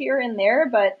credits here and there,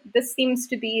 but this seems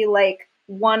to be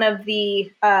one of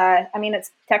the,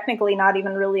 it's technically not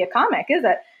even really a comic, is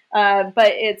it?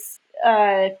 But it's,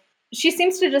 she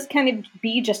seems to just kind of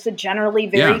be just a generally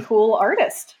very cool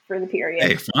artist for the period.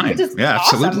 Hey, fine. Yeah,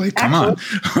 awesome, absolutely. Come on.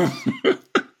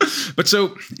 But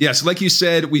so like you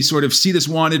said, we sort of see this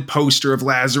wanted poster of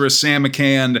Lazarus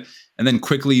Samarkand, and then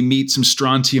quickly meet some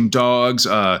strontium dogs,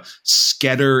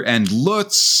 Sketter and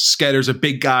Lutz. Sketter's a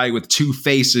big guy with two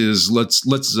faces. Lutz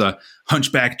is a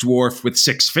hunchback dwarf with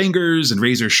 6 fingers and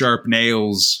razor sharp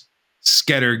nails.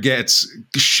 Sketter gets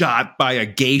shot by a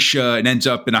geisha and ends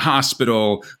up in a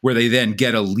hospital where they then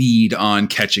get a lead on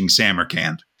catching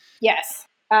Samarkand. Yes.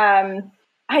 I'm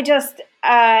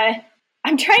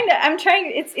trying,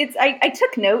 I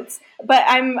took notes, but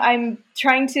I'm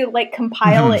trying to like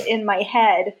compile it in my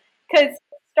head, because it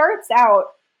starts out,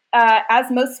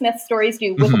 as most Smith stories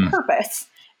do, with a purpose.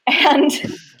 And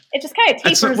it just kind of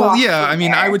tapers off. Well, yeah, I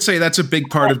mean, I would say that's a big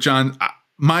part of John.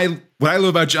 What I love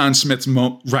about John Smith's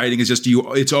writing is just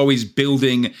it's always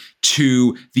building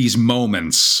to these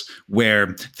moments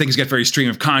where things get very stream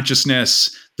of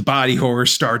consciousness, the body horror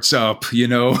starts up,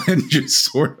 and just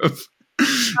sort of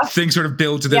things sort of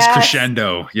build to this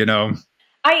crescendo,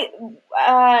 I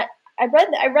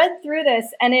read through this,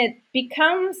 and it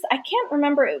becomes, I can't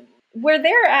remember,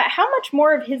 how much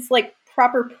more of his like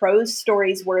proper prose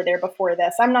stories were there before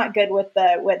this? I'm not good with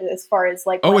as far as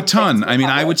like, a ton. I mean,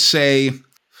 I would say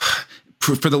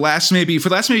for the last maybe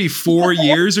 4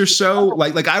 years or so,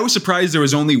 like I was surprised there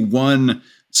was only one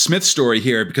Smith story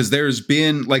here, because there's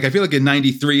been like, I feel like in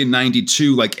 93 and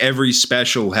 92, like every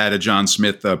special had a John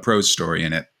Smith prose story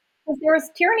in it. There was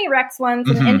Tyranny Rex ones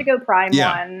and Indigo Prime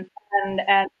one, and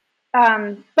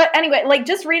but anyway, like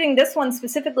just reading this one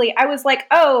specifically, I was like,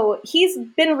 oh, he's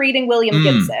been reading William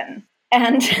Gibson,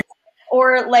 and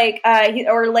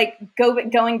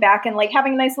going back and like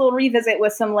having a nice little revisit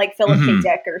with some like Philip K.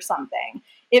 Dick or something.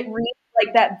 It reads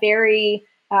like that very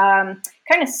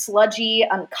kind of sludgy,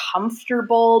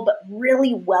 uncomfortable, but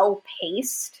really well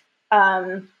paced,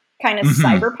 kind of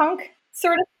cyberpunk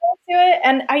sort of feel to it.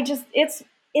 And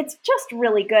it's just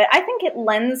really good. I think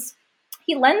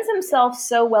he lends himself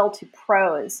so well to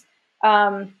prose.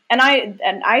 And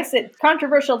I said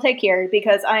controversial take here,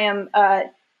 because I am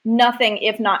nothing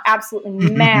if not absolutely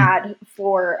mad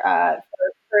for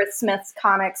Smith's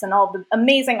comics and all the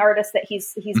amazing artists that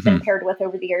he's been paired with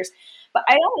over the years. But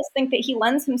I almost think that he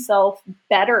lends himself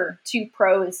better to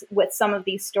prose with some of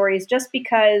these stories, just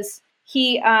because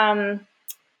he, I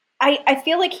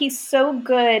feel like he's so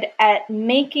good at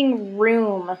making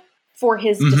room for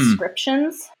his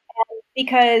descriptions,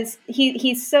 because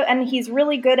he's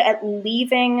really good at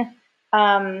leaving,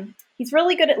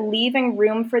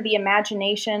 room for the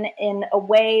imagination in a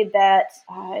way that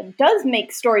does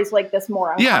make stories like this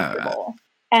more uncomfortable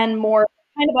and more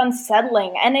kind of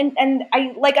unsettling. And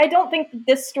I don't think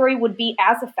this story would be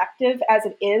as effective as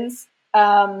it is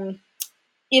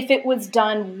if it was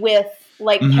done with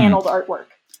like paneled artwork.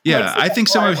 Yeah, I think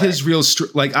some of his real,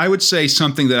 I would say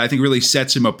something that I think really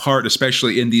sets him apart,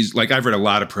 especially in these, like I've read a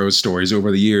lot of prose stories over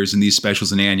the years in these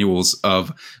specials and annuals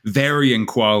of varying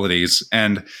qualities.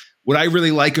 And what I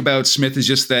really like about Smith is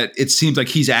just that it seems like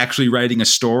he's actually writing a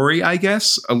story, I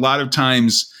guess. A lot of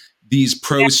times these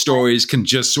prose stories can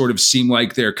just sort of seem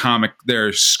like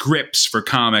they're scripts for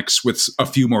comics with a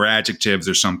few more adjectives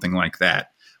or something like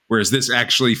that. Whereas this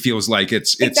actually feels like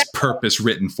it's purpose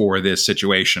written for this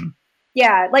situation.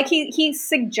 Yeah, like he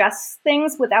suggests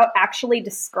things without actually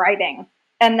describing.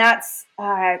 And that's,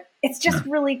 it's just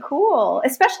really cool,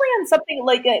 especially on something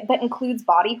like that includes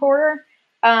body horror.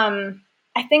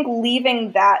 I think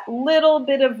leaving that little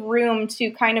bit of room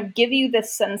to kind of give you the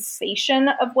sensation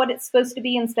of what it's supposed to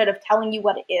be instead of telling you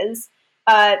what it is,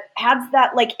 adds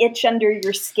that like itch under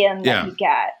your skin that you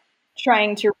get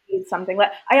trying to read something.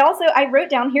 I wrote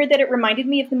down here that it reminded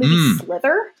me of the movie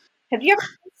Slither. Have you ever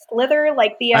seen Slither?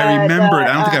 Like I remember it.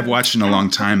 I don't think I've watched it in a long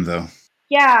time though.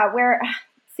 Yeah, where...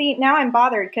 See, now I'm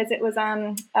bothered because it was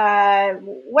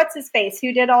what's his face,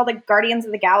 who did all the Guardians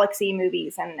of the Galaxy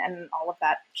movies and all of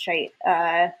that shit.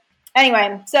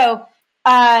 Anyway, so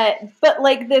but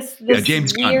like this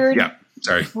James weird Gunn. Yeah,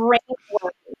 sorry.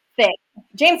 Brainworm thing.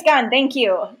 James Gunn, thank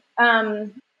you.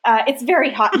 It's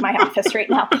very hot in my office right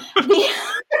now.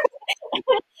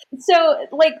 This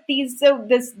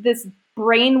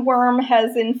brainworm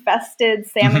has infested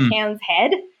Samarkand's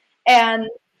head, and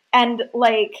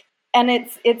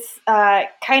it's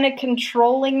kind of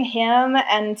controlling him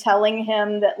and telling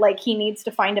him that like he needs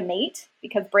to find a mate,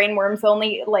 because brainworms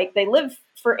only they live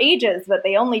for ages, but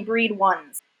they only breed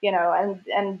once,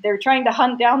 and they're trying to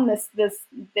hunt down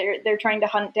they're trying to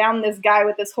hunt down this guy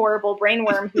with this horrible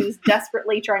brainworm who's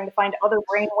desperately trying to find other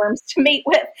brainworms to mate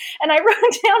with. And I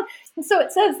wrote down, so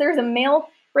it says there's a male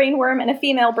brainworm and a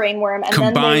female brainworm, and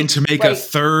combined to make a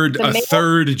third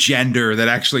gender that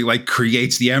actually like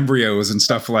creates the embryos and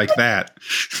stuff like that.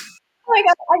 Oh my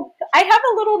God. I have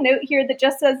a little note here that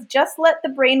just says, just let the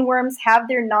brainworms have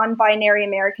their non-binary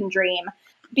American dream.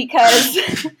 because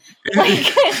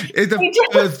like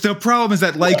the problem is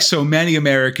that, like so many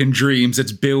American dreams,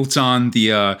 it's built on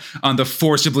the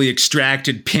forcibly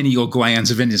extracted pineal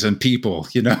glands of innocent people.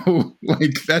 You know,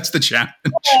 like that's the challenge.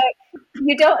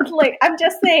 You don't like. I'm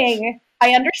just saying.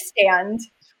 I understand,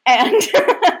 and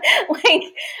like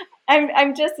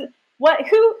I'm just.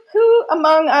 Who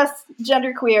among us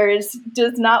genderqueers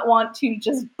does not want to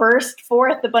just burst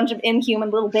forth a bunch of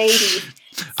inhuman little babies?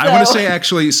 So. I want to say,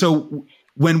 actually, so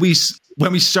when we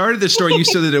started this story, you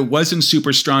said that it wasn't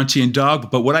super Strontium dog,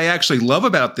 but what I actually love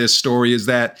about this story is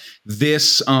that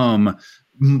this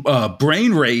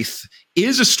brain wraith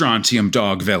is a Strontium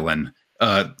dog villain.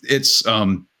 It's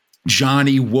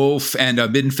Johnny Wolf and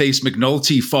Midden-Face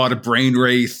McNulty fought a brain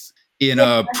wraith in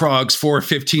Prague's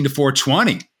 415 to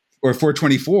 420. Or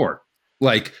 424,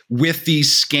 like with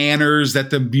these scanners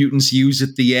that the mutants use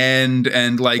at the end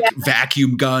and like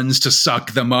vacuum guns to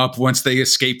suck them up once they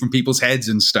escape from people's heads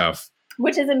and stuff.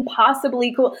 Which is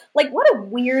impossibly cool. Like, what a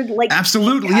weird, like...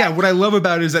 Absolutely, yeah. What I love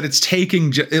about it is that it's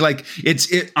taking, like,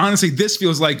 it honestly, this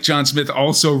feels like John Smith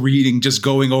also reading, just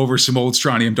going over some old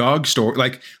Strontium dog story.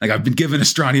 Like I've been given a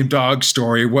Strontium dog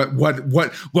story. What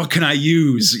can I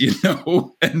use, you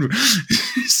know? And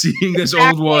seeing this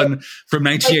old one from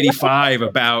 1985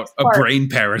 about a brain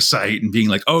parasite and being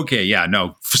like, okay, yeah,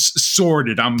 no,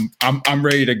 sorted. I'm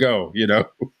ready to go, you know?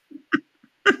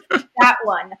 That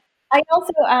one. I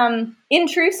also, in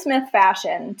true Smith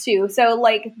fashion, too. So,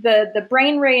 like, the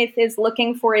brain wraith is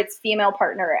looking for its female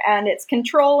partner, and it's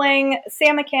controlling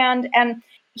Samarkand. And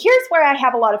here's where I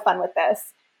have a lot of fun with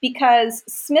this, because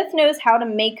Smith knows how to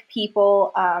make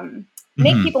people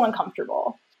people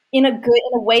uncomfortable in a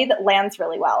way that lands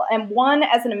really well. And one,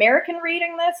 as an American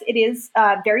reading this, it is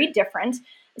very different.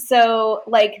 So,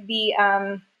 like,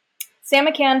 the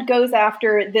Samarkand goes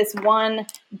after this one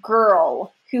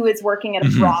girl who is working at a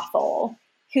brothel,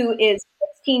 who is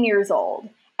 16 years old.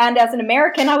 And as an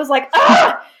American, I was like,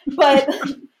 ah! But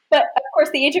of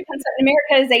course, the age of consent in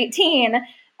America is 18,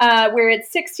 where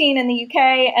it's 16 in the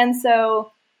UK. And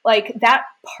so, like, that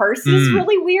parses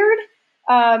really weird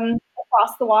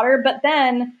across the water. But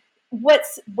then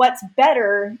what's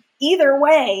better, either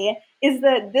way, is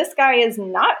that this guy is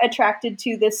not attracted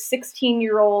to this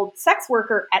 16-year-old sex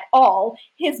worker at all.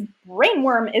 His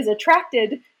brainworm is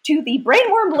attracted to the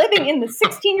brainworm living in the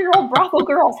 16-year-old brothel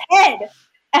girl's head.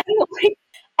 And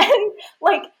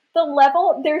the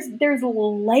level, there's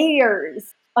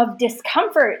layers of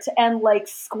discomfort and like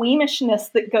squeamishness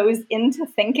that goes into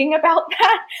thinking about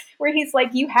that, where he's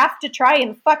like, you have to try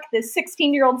and fuck this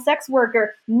 16-year-old sex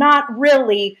worker. Not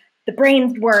really. The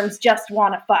brainworms just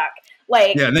want to fuck.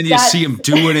 Like, yeah, and then you see him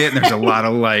doing it, and there's a lot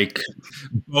of like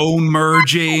bone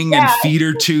merging and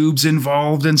feeder tubes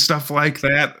involved and stuff like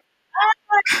that.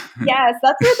 Yes,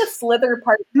 that's where the slither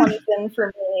part comes in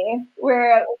for me,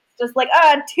 where it's just like,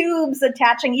 tubes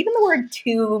attaching, even the word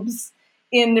tubes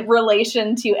in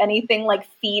relation to anything like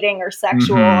feeding or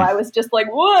sexual. I was just like,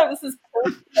 whoa, this is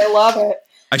perfect. I love it.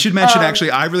 I should mention,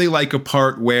 actually, I really like a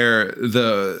part where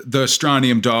the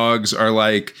Strontium dogs are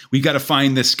like, we got to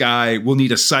find this guy. We'll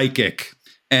need a psychic.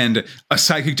 And a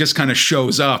psychic just kind of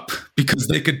shows up because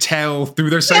they could tell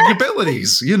through their psychic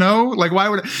abilities, you know, like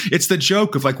it's the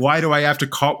joke of like, why do I have to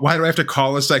call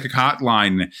a psychic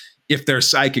hotline? If they're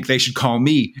psychic, they should call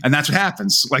me. And that's what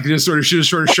happens. Like it just sort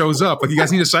of shows up. Like, you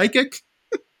guys need a psychic?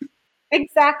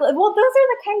 Exactly. Well, those are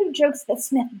the kind of jokes that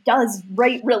Smith does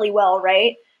write really well,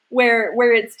 right?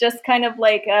 Where it's just kind of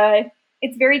like,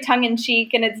 it's very tongue in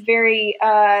cheek and it's very,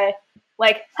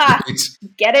 like,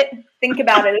 get it? Think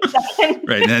about it a second.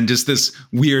 Right. And then just this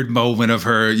weird moment of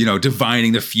her, you know,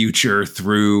 divining the future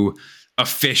through a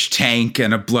fish tank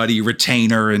and a bloody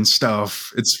retainer and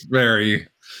stuff. It's very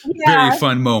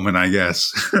fun moment, I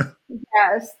guess.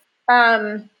 Yes.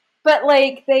 But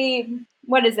like they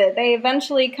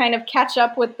eventually kind of catch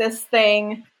up with this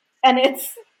thing, and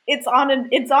it's on an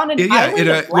island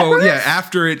of lepers?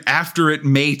 After it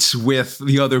mates with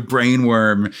the other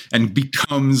brainworm and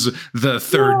becomes the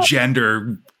third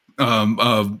gender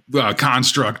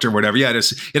construct or whatever. Yeah,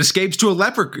 it escapes to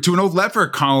an old leper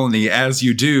colony, as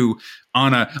you do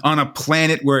on a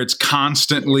planet where it's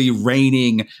constantly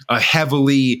raining a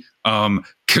heavily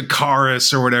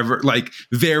Cacaris or whatever, like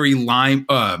very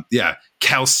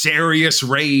calcareous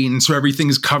rain, so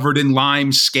everything's covered in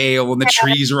lime scale and the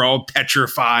trees are all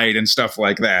petrified and stuff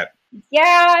like that.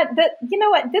 Yeah, you know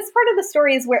what? This part of the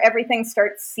story is where everything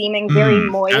starts seeming very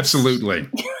moist. Absolutely.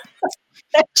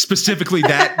 Specifically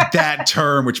that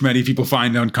term, which many people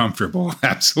find uncomfortable.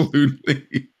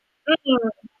 Absolutely.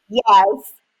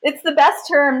 Yes. it's the best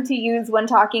term to use when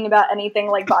talking about anything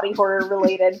like body horror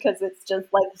related, because it's just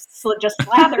like just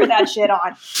slather that shit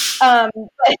on.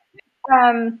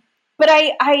 But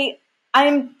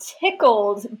I'm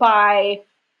tickled by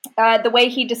the way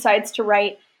he decides to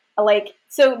write. Like,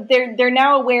 so they're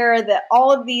now aware that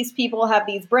all of these people have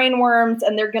these brain worms,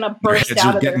 and they're gonna burst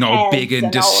out of their heads. Getting all big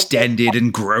and distended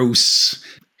and gross.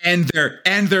 And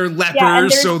they're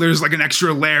lepers, so there's like an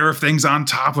extra layer of things on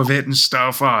top of it and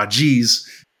stuff. Oh, geez.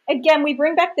 Again, we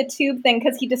bring back the tube thing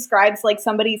because he describes like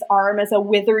somebody's arm as a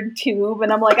withered tube,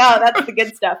 and I'm like, oh, that's the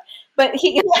good stuff. But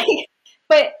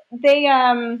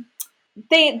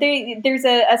there's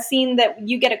a scene that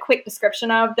you get a quick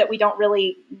description of that we don't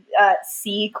really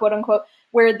see, quote unquote,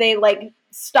 where they like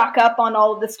stock up on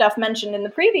all of the stuff mentioned in the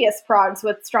previous progs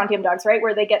with Strontium Dogs, right?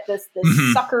 Where they get this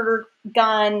sucker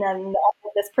gun and all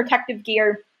of this protective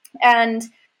gear. And,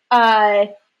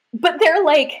 but they're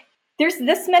like, there's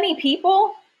this many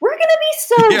people. We're going to be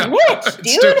so rich,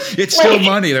 dude. It's still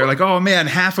money. They're like, oh man,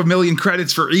 500,000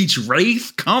 credits for each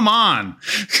Wraith? Come on.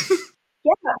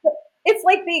 Yeah. It's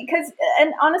like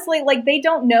and honestly, like they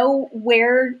don't know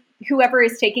where whoever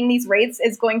is taking these Wraiths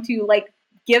is going to like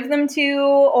give them to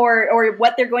or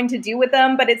what they're going to do with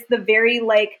them, but it's the very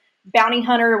like bounty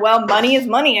hunter, well, money is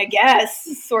money, I guess,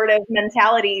 sort of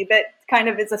mentality that kind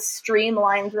of is a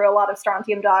streamline through a lot of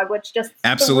Strontium Dog, which just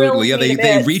absolutely, yeah.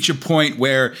 They reach a point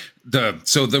where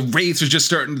the Wraiths are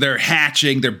just they're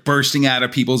hatching, they're bursting out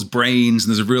of people's brains, and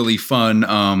there's a really fun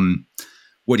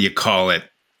what do you call it?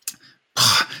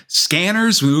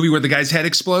 Scanners, movie where the guy's head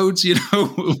explodes, you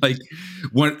know, like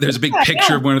there's a big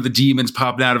picture of one of the demons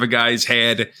popping out of a guy's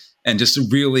head, and just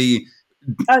really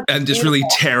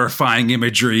terrifying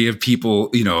imagery of people,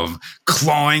 you know,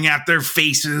 clawing at their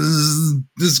faces.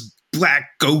 This black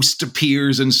ghost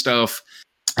appears and stuff,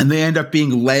 and they end up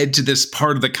being led to this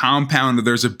part of the compound where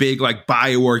there's a big like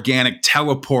bioorganic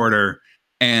teleporter.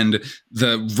 And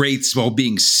the Wraiths while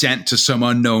being sent to some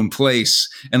unknown place.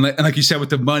 And like you said, with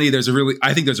the money,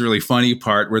 I think there's a really funny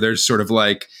part where there's sort of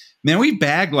like, man, we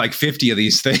bagged like 50 of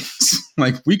these things.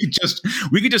 Like we could just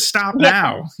stop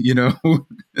now, you know?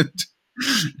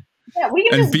 Yeah, we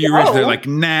can and Beerus, they're like,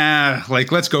 nah,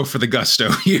 like let's go for the gusto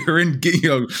here and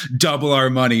double our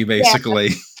money basically.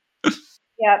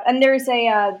 Yeah, and there's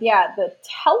the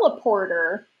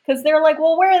teleporter. Because they're like,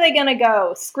 well, where are they going to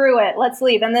go? Screw it. Let's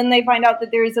leave. And then they find out that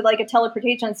there's like a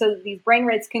teleportation so that these brain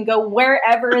Wraiths can go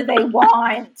wherever they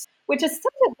want, which is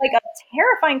such a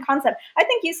terrifying concept. I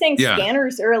think you saying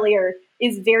scanners earlier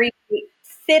is very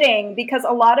fitting because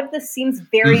a lot of this seems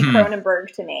very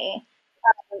Cronenberg to me,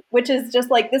 which is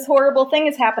just like this horrible thing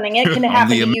is happening. It can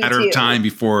happen to you too. Only a matter of time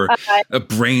before a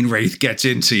brain Wraith gets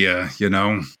into you, you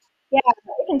know? Yeah,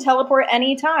 it can teleport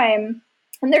anytime.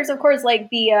 And there's, of course,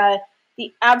 like the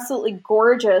absolutely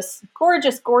gorgeous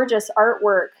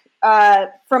artwork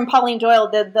from Pauline Doyle.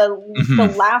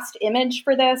 The last image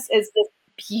for this is this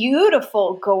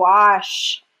beautiful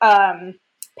gouache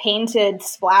painted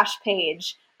splash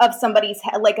page of somebody's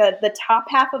head, like the top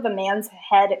half of a man's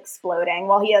head exploding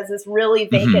while he has this really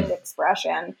vacant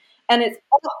expression. And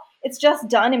it's just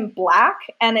done in black,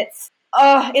 and it's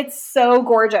so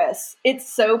gorgeous. It's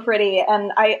so pretty.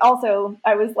 And I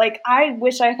was like, I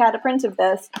wish I had a print of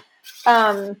this.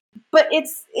 But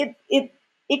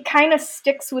it kind of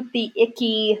sticks with the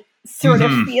icky sort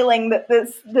of feeling that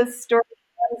this story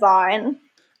runs on.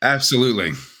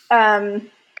 Absolutely. And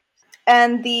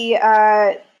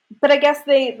but I guess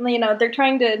they're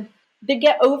trying to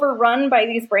get overrun by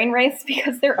these brain Wraiths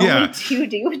because they're only two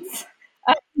dudes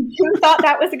who thought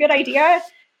that was a good idea.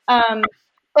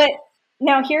 But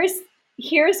now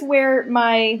here's where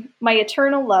my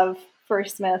eternal love for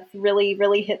Smith really,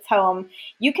 really hits home.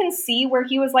 You can see where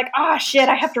he was like, shit,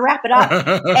 I have to wrap it up.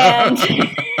 And as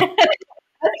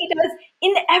he does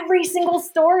in every single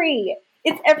story.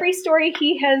 It's every story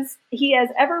he has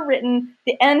ever written.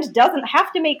 The end doesn't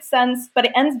have to make sense, but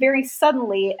it ends very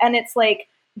suddenly. And it's like,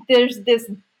 there's this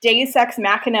Deus Ex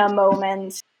Machina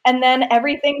moment. And then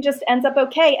everything just ends up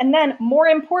okay. And then more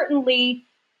importantly,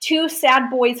 two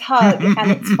sad boys hug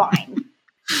and it's fine.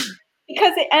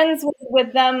 Because it ends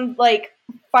with them like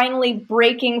finally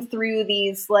breaking through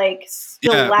these like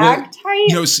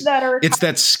stalactites that are. It's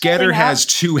that Sketter has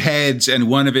two heads, and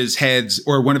one of his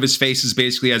faces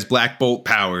basically has Black Bolt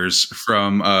powers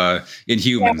from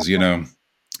Inhumans. You know,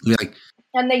 like,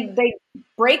 and they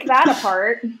break that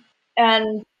apart,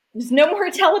 and there's no more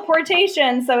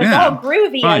teleportation, so it's all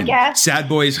groovy, fine. I guess. Sad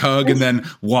boys hug and then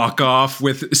walk off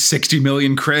with 60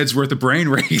 million creds worth of brain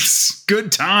Wraiths.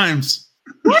 Good times.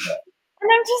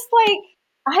 And I'm just like,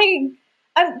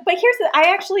 But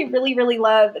I actually really, really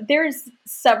love, there's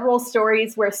several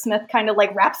stories where Smith kind of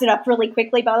like wraps it up really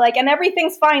quickly, but like, and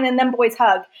everything's fine, and then boys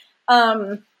hug.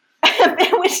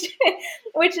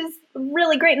 Which is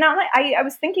really great. Now I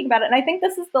was thinking about it, and I think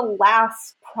this is the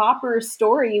last proper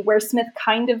story where Smith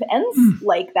kind of ends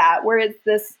like that, where it's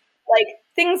this like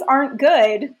things aren't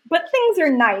good, but things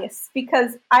are nice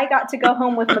because I got to go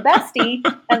home with my bestie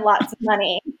and lots of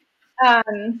money.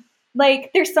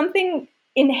 Like there's something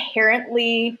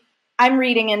inherently, I'm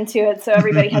reading into it, so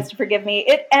everybody has to forgive me.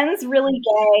 It ends really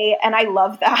gay, and I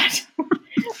love that.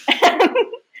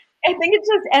 I think it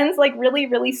just ends like really,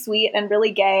 really sweet and really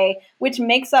gay, which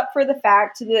makes up for the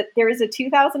fact that there is a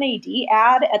 2000 AD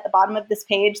ad at the bottom of this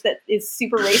page that is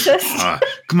super racist.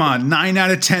 Come on, 9 out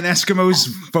of 10 Eskimos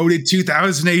voted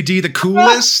 2000 AD the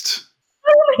coolest?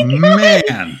 Oh my Man.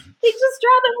 They just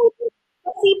draw them with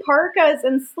fuzzy parkas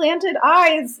and slanted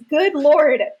eyes. Good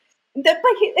Lord. And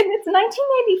it's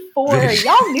 1984.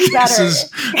 Y'all knew better.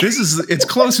 It's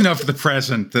close enough to the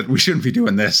present that we shouldn't be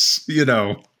doing this, you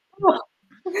know.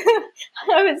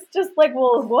 I was just like,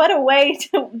 well, what a way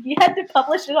you had to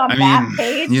publish it on that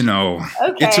page. You know,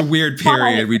 okay, it's a weird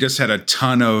period. fine. We just had a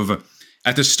ton of,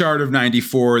 at the start of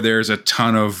 94, there's a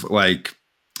ton of like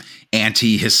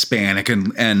anti-Hispanic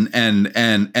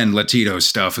and Latino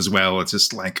stuff as well. It's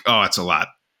just like, oh, it's a lot.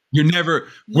 We're never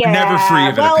free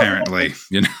of it, apparently,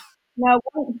 you know. No,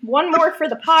 one more for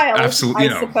the pile. Absolutely.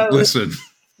 I suppose. Listen,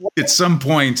 at some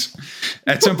point,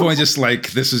 just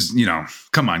like, this is, you know,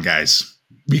 come on, guys.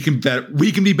 We can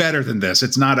be better than this.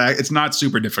 It's not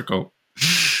super difficult.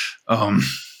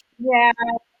 Yeah.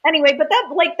 Anyway, but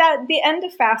the end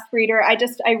of Fast Breeder, I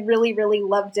really, really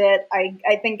loved it.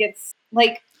 I think it's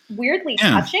like weirdly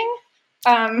touching.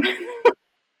 And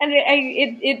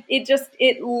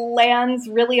it lands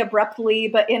really abruptly,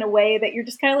 but in a way that you're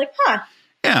just kind of like, huh.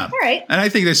 Yeah. All right. And I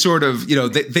think they sort of, you know,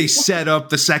 they set up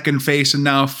the second face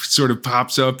enough, sort of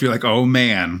pops up. You're like, oh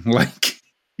man, like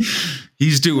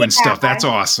he's doing stuff. That's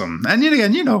awesome. And yet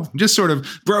again, you know, just sort of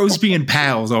bros being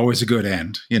pals, always a good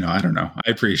end. You know, I don't know.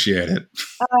 I appreciate it.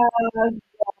 Yeah.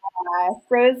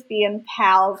 Bros being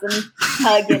pals and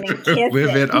hugging and kissing.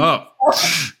 Live it up.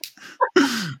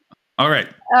 All right.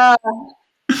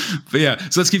 But yeah,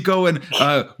 so let's keep going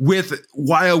with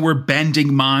while we're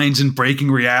bending minds and breaking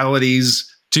realities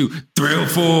to Thrill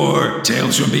 4,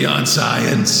 Tales from Beyond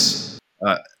Science.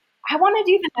 I want to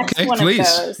do the next one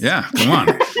please. of those. Yeah, come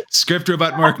on. Script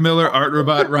robot Mark Miller, art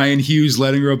robot Ryan Hughes,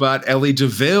 letting robot Ellie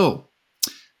DeVille.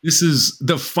 This is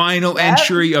the final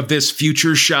entry of this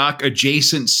Future Shock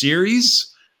adjacent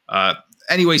series.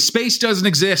 Anyway, space doesn't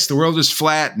exist. The world is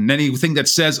flat, and anything that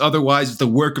says otherwise is the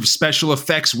work of special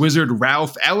effects wizard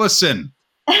Ralph Ellison.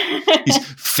 He's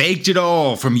faked it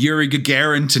all, from Yuri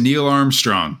Gagarin to Neil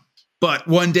Armstrong. But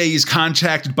one day he's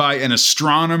contacted by an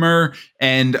astronomer,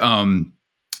 and an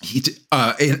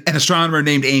astronomer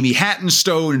named Amy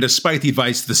Hattenstone, and despite the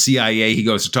advice of the CIA, he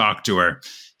goes to talk to her.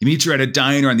 He meets her at a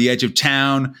diner on the edge of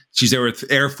town. She's there with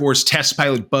Air Force test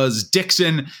pilot Buzz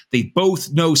Dixon. They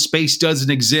both know space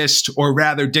doesn't exist, or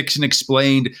rather, Dixon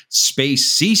explained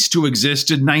space ceased to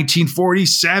exist in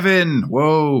 1947.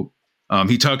 Whoa.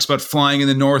 He talks about flying in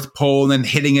the North Pole and then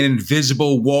hitting an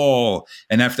invisible wall,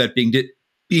 and after that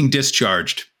being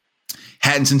discharged.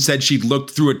 Hattinson said she'd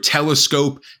looked through a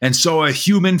telescope and saw a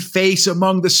human face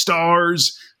among the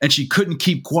stars, and she couldn't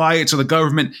keep quiet, so the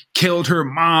government killed her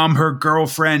mom, her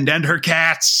girlfriend, and her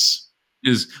cats.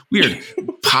 Is weird.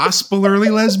 Possible early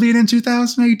lesbian in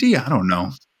 2000 AD? I don't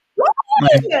know.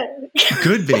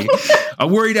 Could be. A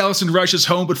worried Ellison rushes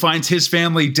home but finds his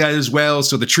family dead as well,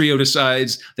 so the trio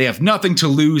decides they have nothing to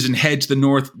lose and head to the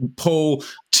North Pole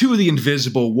to the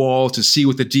invisible wall to see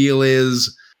what the deal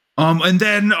is. And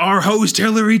then our host,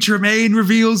 Hilary Tremaine,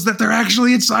 reveals that they're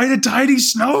actually inside a tiny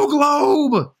snow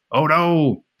globe. Oh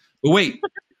no. But wait,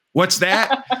 what's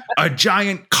that? A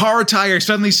giant car tire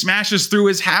suddenly smashes through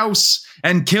his house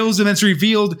and kills him. It's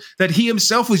revealed that he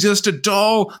himself was just a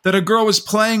doll that a girl was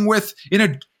playing with in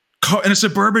a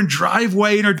suburban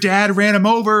driveway, and her dad ran him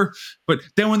over. But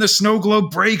then when the snow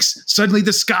globe breaks, suddenly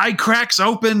the sky cracks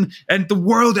open and the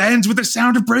world ends with the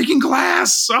sound of breaking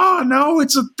glass. Oh no,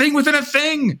 it's a thing within a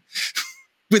thing.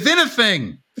 Within a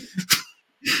thing.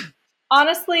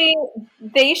 Honestly,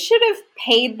 they should have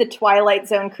paid the Twilight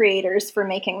Zone creators for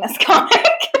making this comic.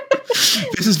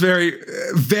 This is very,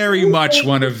 very much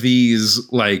one of these,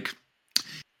 like,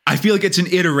 I feel like it's an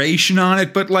iteration on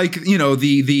it, but like, you know,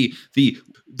 the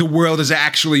world is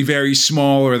actually very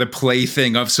small, or the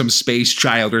plaything of some space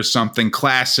child or something.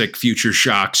 Classic Future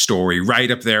Shock story,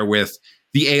 right up there with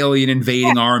the alien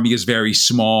invading army is very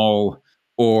small,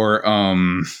 or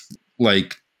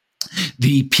like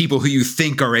the people who you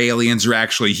think are aliens are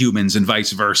actually humans and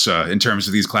vice versa in terms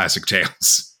of these classic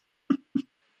tales.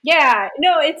 Yeah,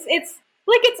 no, it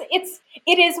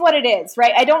is what it is,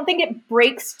 right? I don't think it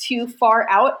breaks too far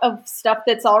out of stuff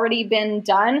that's already been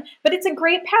done, but it's a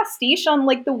great pastiche on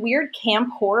like the weird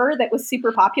camp horror that was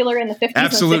super popular in the 50s.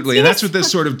 Absolutely. And 60s. And that's what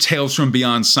this sort of Tales from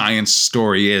Beyond Science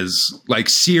story is. Like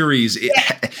series, it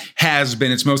has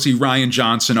been. It's mostly Ryan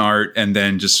Johnson art and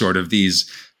then just sort of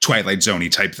these Twilight Zone-y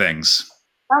type things.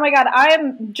 Oh my God.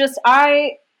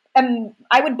 I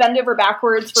would bend over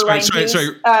backwards for Ryan Hughes.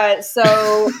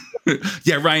 So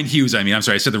yeah, Ryan Hughes. I'm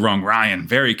sorry. I said the wrong Ryan.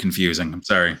 Very confusing. I'm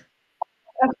sorry.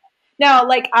 No,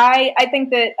 like I think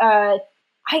that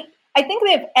I think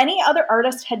that if any other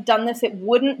artist had done this, it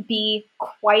wouldn't be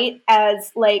quite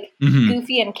as like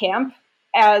goofy and camp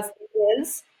as it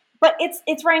is. But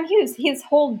it's Ryan Hughes. His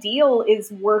whole deal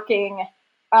is working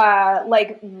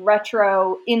like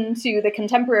retro into the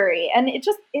contemporary, and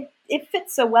it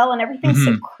fits so well, and everything's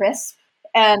so crisp,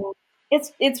 and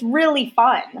it's really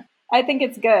fun. I think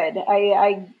it's good.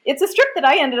 It's a strip that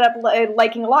I ended up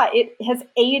liking a lot. It has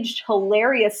aged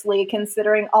hilariously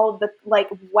considering all of the like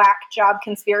whack job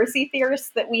conspiracy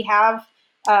theorists that we have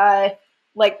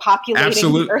like populating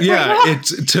Absolutely. the Earth. Yeah, right now.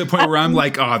 it's to the point where I'm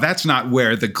like, oh, that's not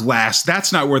where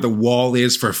the wall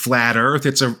is for flat Earth.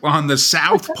 It's on the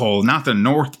South Pole, not the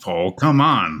North Pole. Come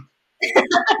on.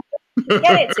 Get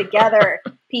it together,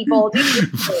 people.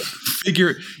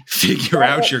 Figure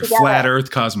out your together. flat Earth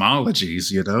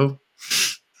cosmologies, you know?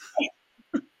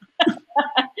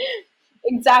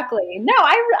 Exactly. No,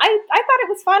 I thought it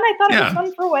was fun. I thought it was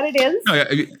fun for what it is. No,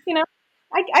 yeah, you know,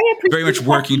 I appreciate very much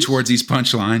working towards these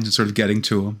punchlines and sort of getting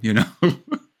to them, you know?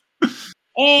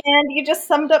 And you just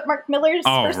summed up Mark Miller's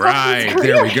All first right,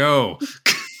 there we go.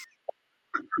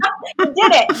 You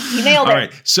did it. You nailed it. All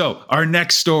right. So our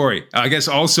next story, I guess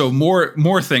also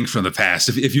more things from the past,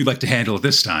 if you'd like to handle it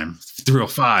this time. Thrill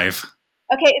 5.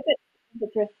 Okay, is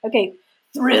it okay.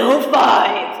 Thrill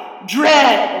 5.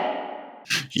 Dread.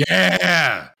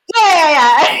 Yeah.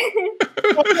 Yeah.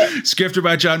 Scripted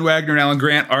by John Wagner and Alan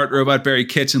Grant. Art robot Barry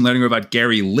Kitson. Lettering robot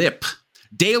Gary Lipp.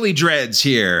 Daily Dreads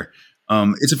here.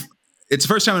 It's the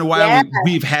first time in a while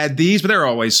we've had these, but they're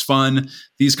always fun.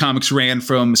 These comics ran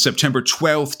from September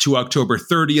 12th to October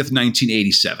 30th,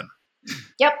 1987.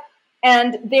 Yep.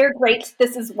 And they're great.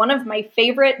 This is one of my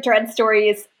favorite Dread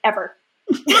stories ever.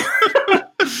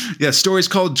 Yeah, stories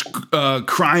called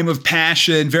Crime of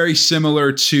Passion, very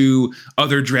similar to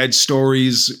other Dread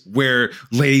stories where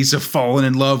ladies have fallen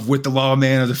in love with the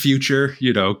lawman of the future,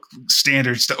 you know,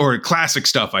 standard or classic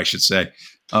stuff, I should say.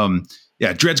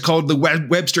 Yeah, Dread's called the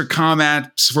Webster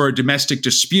Comaps for a domestic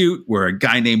dispute where a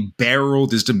guy named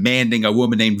Beryl is demanding a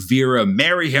woman named Vera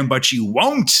marry him, but she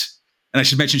won't. And I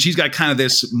should mention, she's got kind of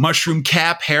this mushroom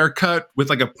cap haircut with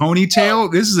like a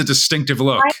ponytail. This is a distinctive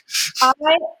look. I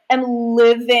am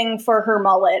living for her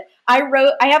mullet. I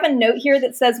have a note here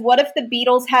that says, "What if the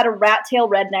Beatles had a rat tail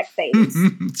redneck face?"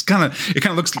 It kind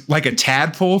of looks like a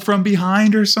tadpole from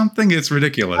behind or something. It's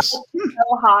ridiculous. So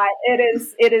hot.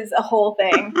 It is a whole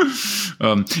thing.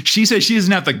 She says he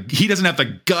doesn't have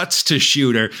the guts to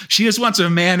shoot her. She just wants a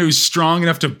man who's strong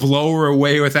enough to blow her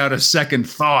away without a second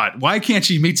thought. Why can't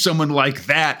she meet someone like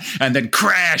that and then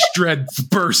crash? Dread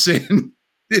bursts in.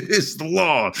 It is the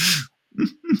law.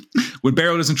 When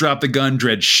Beryl doesn't drop the gun,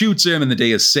 Dread shoots him and the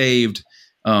day is saved.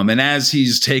 And as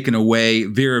he's taken away,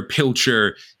 Vera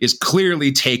Pilcher is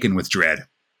clearly taken with Dread.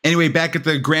 Anyway, back at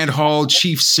the Grand Hall,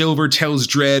 Chief Silver tells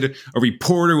Dread a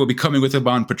reporter will be coming with him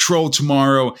on patrol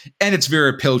tomorrow, and it's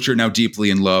Vera Pilcher now deeply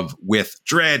in love with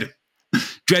Dread.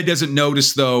 Dread doesn't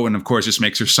notice, though, and of course just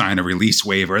makes her sign a release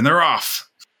waiver, and they're off.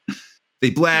 They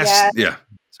blast... Yeah,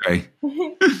 sorry.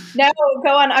 No,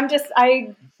 go on.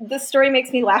 This story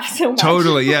makes me laugh so much.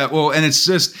 Totally, yeah. Well, and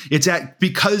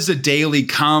because the daily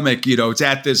comic, you know, it's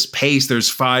at this pace. There's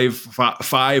five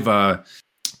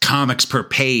comics per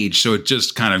page, so it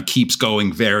just kind of keeps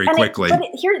going very quickly.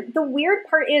 Here, the weird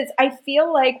part is, I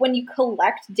feel like when you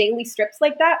collect daily strips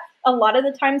like that, a lot of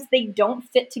the times they don't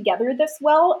fit together this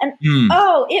well, and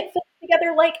it fits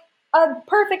together like a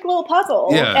perfect little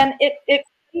puzzle, and it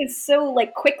is so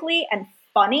like quickly and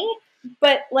funny,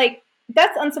 but like.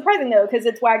 That's unsurprising though, because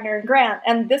it's Wagner and Grant,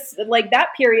 and this like that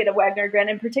period of Wagner and Grant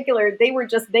in particular, they were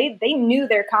just they knew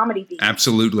their comedy beats.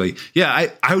 Absolutely, yeah.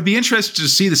 I would be interested to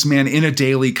see this man in a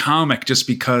daily comic, just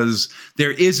because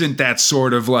there isn't that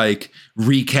sort of like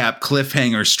recap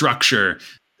cliffhanger structure.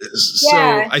 So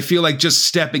I feel like just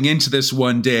stepping into this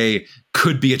one day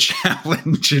could be a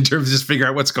challenge in terms of just figure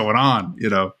out what's going on. You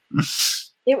know,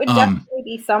 it would definitely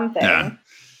be something. Yeah.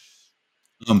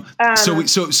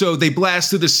 So they blast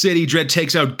through the city. Dredd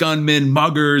takes out gunmen,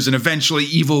 muggers, and eventually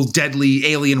evil, deadly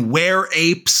alien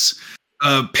were-apes.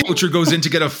 Pilcher goes in to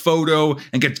get a photo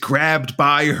and gets grabbed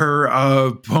by her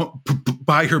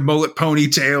by her mullet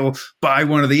ponytail by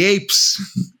one of the apes.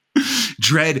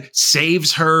 Dredd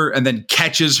saves her and then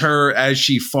catches her as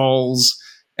she falls,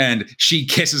 and she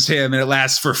kisses him, and it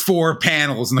lasts for 4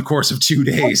 panels in the course of 2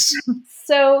 days.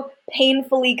 So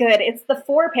painfully good. It's the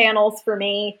 4 panels for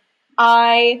me.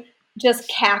 I just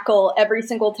cackle every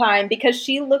single time because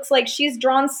she looks like she's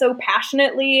drawn so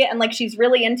passionately and like she's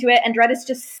really into it, and Dredd is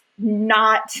just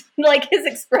not, like, his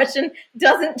expression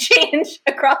doesn't change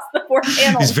across the 4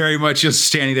 panels. He's very much just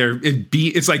standing there.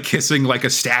 It's like kissing like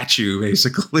a statue,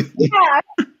 basically. Yeah,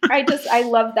 I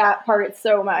love that part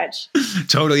so much.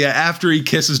 Totally. Yeah. After he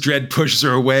kisses, Dredd pushes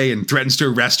her away and threatens to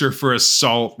arrest her for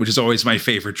assault, which is always my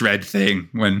favorite Dredd thing.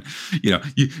 When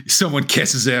someone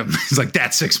kisses him, he's like,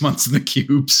 "That's 6 months in the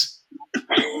cubes."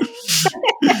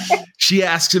 She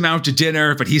asks him out to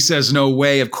dinner, but he says no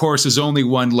way. Of course, there's only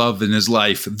one love in his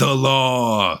life, the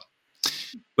law.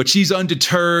 But she's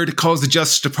undeterred, calls the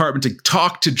Justice Department to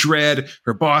talk to Dredd.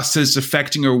 Her boss says it's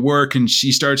affecting her work, and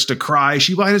she starts to cry.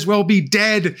 She might as well be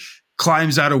dead.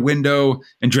 Climbs out a window,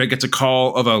 and Dredd gets a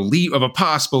call of a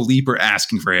possible leaper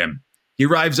asking for him. He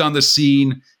arrives on the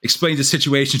scene, explains the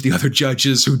situation to the other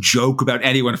judges who joke about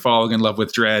anyone falling in love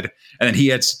with Dredd, and then he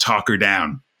heads to talk her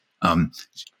down.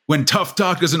 When tough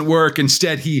talk doesn't work,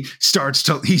 instead he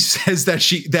says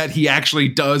that he actually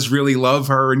does really love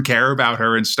her and care about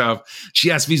her and stuff.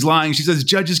 She asks if he's lying. She says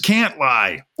judges can't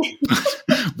lie.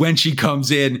 When she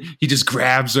comes in, he just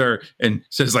grabs her and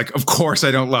says, like, "Of course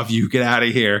I don't love you. Get out of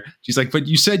here." She's like, "But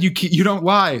you said you don't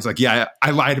lie." He's like, "Yeah,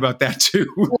 I lied about that too."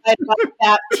 I like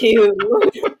that too.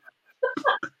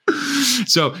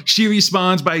 So she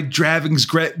responds by grabbing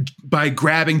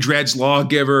Dredd's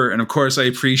lawgiver. And of course, I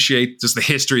appreciate just the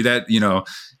history that,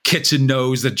 Kitson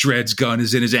knows that Dredd's gun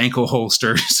is in his ankle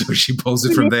holster. So she pulls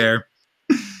it from there.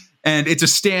 And it's a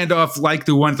standoff like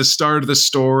the one at the start of the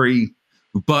story.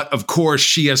 But of course,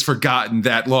 she has forgotten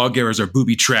that lawgivers are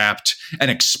booby-trapped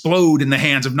and explode in the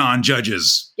hands of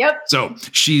non-judges. Yep. So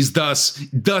she's thus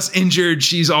injured.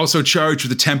 She's also charged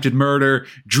with attempted murder.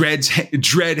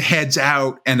 Dredd heads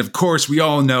out. And of course, we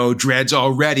all know Dredd's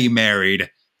already married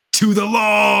to the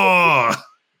law.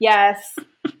 Yes.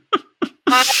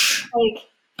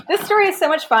 This story is so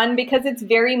much fun because it's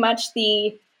very much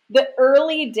the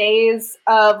early days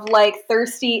of like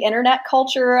thirsty internet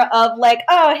culture of like,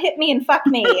 oh, hit me and fuck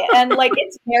me. And like,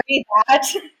 it's very that.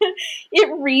 It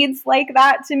reads like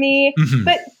that to me. Mm-hmm.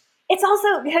 But it's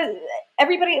also because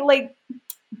everybody, like,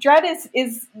 Dredd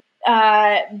is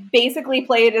basically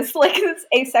played as like this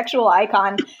asexual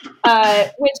icon,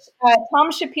 which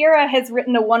Tom Shapira has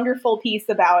written a wonderful piece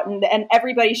about, and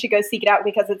everybody should go seek it out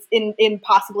because it's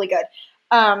impossibly good.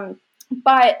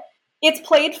 But it's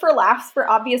played for laughs for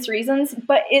obvious reasons,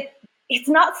 but it's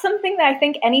not something that I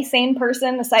think any sane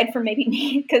person, aside from maybe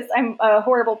me, because I'm a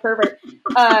horrible pervert,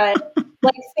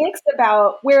 thinks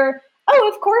about. Where,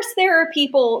 oh, of course there are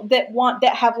people that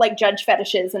have like judge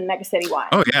fetishes in Mega City 1.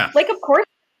 Oh yeah, like of course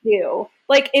they do.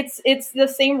 Like it's the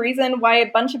same reason why a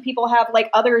bunch of people have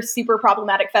like other super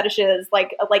problematic fetishes,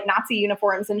 like Nazi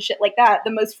uniforms and shit like that.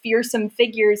 The most fearsome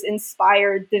figures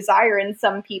inspired desire in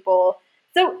some people.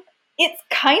 So it's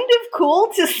kind of cool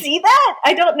to see that.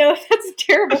 I don't know if that's a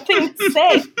terrible thing to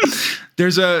say.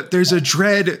 There's a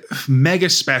Dredd mega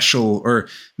special, or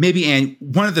maybe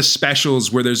one of the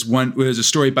specials where there's a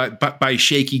story by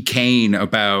Shaky Kane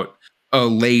about a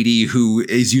lady who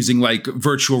is using like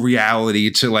virtual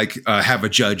reality to like have a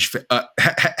judge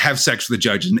have sex with a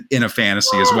judge in a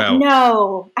fantasy as well.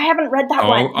 No, I haven't read that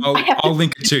one. I'll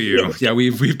link it to you. Yeah,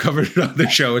 we've covered it on the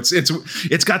show.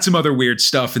 It's got some other weird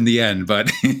stuff in the end,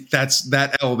 but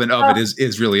that element of it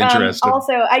is really interesting.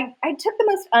 Also, I took the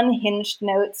most unhinged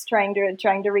notes trying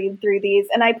to read through these,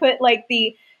 and I put like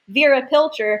the Vera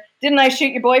Pilcher, "Didn't I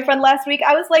shoot your boyfriend last week?"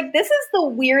 I was like, this is the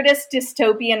weirdest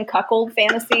dystopian cuckold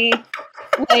fantasy.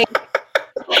 Like,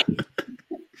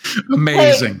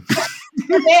 amazing.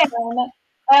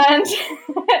 And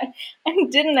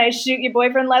 "Didn't I shoot your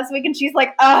boyfriend last week?" And she's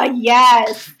like, "Oh,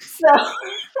 yes." So,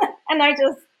 and I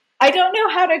don't know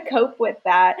how to cope with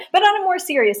that. But on a more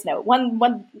serious note, one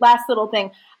last little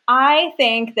thing. I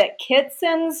think that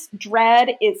Kitson's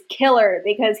Dredd is killer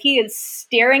because he is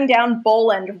staring down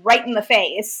Boland right in the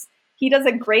face. He does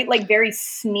a great, like, very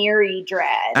sneery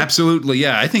Dredd. Absolutely,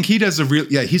 yeah. I think he does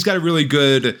he's got a really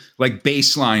good, like,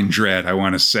 baseline Dredd, I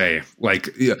want to say. Like,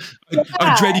 a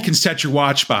Dredd you can set your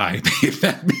watch by, if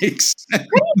that makes sense.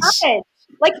 Pretty much.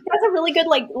 like he has a really good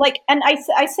and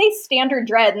I say standard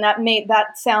dread, and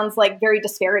that sounds like very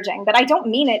disparaging, but I don't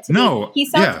mean it to be. He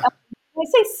sounds. Yeah. I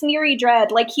say sneery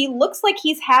dread, like he looks like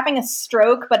he's having a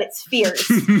stroke, but it's fierce.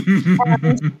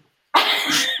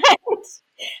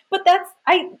 But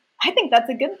I think that's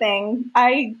a good thing.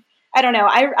 I don't know.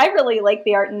 I really like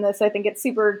the art in this. I think it's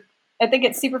super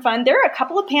fun. There are a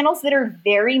couple of panels that are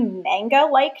very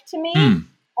manga-like to me.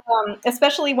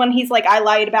 Especially when he's like, I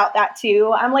lied about that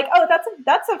too. I'm like, oh,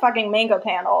 that's a fucking manga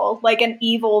panel, like an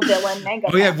evil villain manga.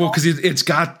 Oh yeah, well, because it's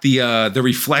got the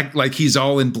reflect, like he's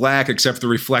all in black except for the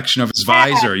reflection of his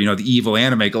visor. You know, the evil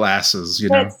anime glasses. You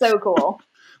know, it's so cool.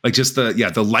 Like just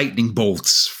the lightning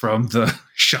bolts from the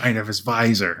shine of his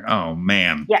visor. Oh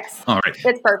man. Yes. All right.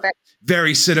 It's perfect.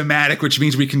 Very cinematic, which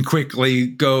means we can quickly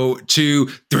go to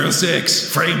Thrill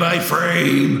 6, frame by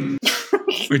frame.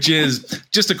 Which is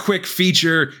just a quick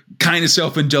feature, kind of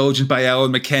self-indulgent by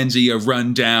Alan McKenzie, a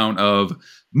rundown of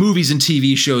movies and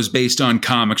TV shows based on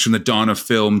comics from the dawn of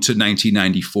film to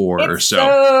 1994 or so.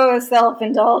 So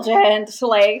self-indulgent.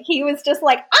 Like, he was just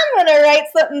like, I'm going to write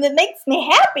something that makes me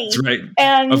happy. That's right.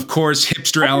 And of course,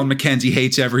 hipster Alan McKenzie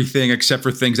hates everything except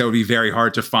for things that would be very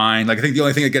hard to find. Like, I think the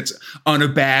only thing that gets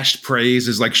unabashed praise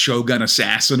is like Shogun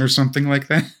Assassin or something like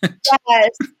that.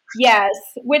 Yes.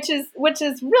 Which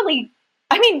is really,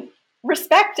 I mean,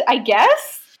 respect, I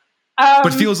guess.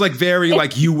 But feels like very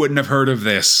like you wouldn't have heard of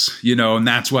this, you know, and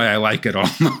that's why I like it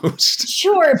almost.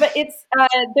 Sure, but it's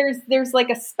there's like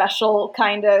a special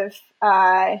kind of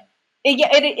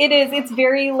it is. It's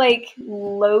very like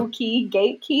low key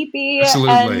gatekeepy.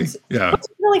 Absolutely, and yeah. It's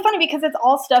really funny because it's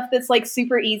all stuff that's like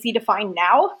super easy to find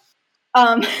now.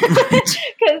 Because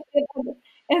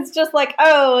it's just like,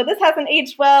 oh, this hasn't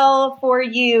aged well for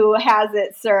you, has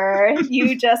it, sir?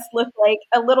 You just look like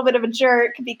a little bit of a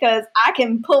jerk because I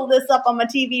can pull this up on my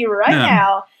TV right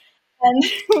now. And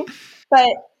but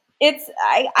it's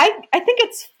I think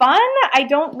it's fun. I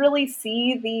don't really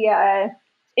see the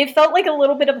it felt like a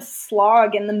little bit of a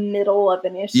slog in the middle of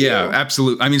an issue. Yeah,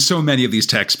 absolutely. I mean, so many of these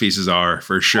text pieces are,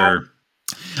 for sure. Yeah.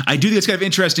 I do think it's kind of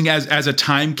interesting as a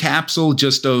time capsule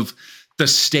just of the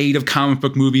state of comic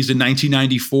book movies in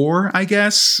 1994, I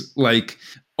guess, like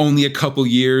only a couple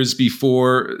years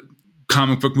before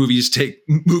comic book movies, you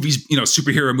know,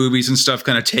 superhero movies and stuff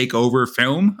kind of take over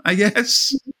film, I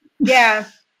guess. Yeah.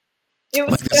 It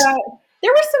was,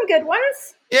 there were some good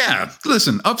ones. Yeah.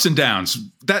 Listen, ups and downs,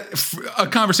 a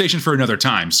conversation for another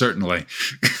time, certainly.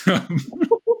 Definitely.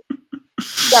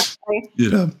 You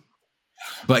know.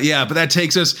 But that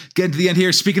takes us getting to the end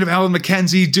here. Speaking of Alan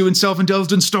McKenzie doing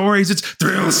self-indulgent stories, it's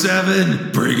Thrill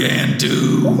 7, Brigand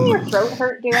Doom. Doesn't your throat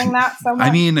hurt doing that so much?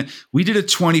 I mean, we did a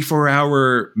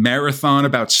 24-hour marathon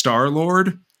about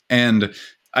Star-Lord, and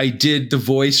I did the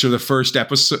voice for the first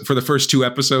episode, for the first 2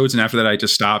 episodes, and after that I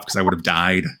just stopped because I would have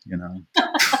died, you know.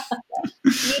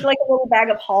 You need like a little bag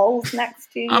of Halls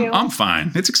next to you. I'm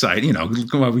fine. It's exciting, you know.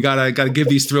 Come on, we gotta give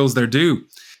these thrills their due.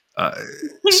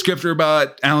 Script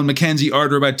robot Alan McKenzie,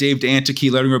 art robot Dave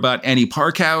D'Antichi, lettering robot Annie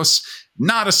Parkhouse.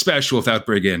 Not a special without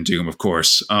Brigand Doom, of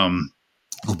course.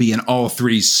 Will be in all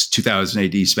 3 2000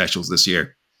 AD specials this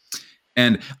year.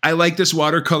 And I like this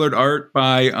watercolored art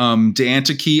by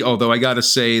D'Antichi, although I gotta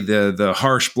say the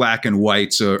harsh black and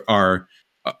whites are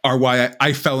why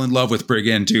I fell in love with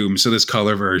Brigand Doom. So this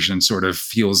color version sort of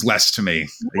feels less to me.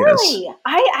 Really?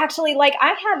 I actually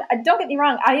don't get me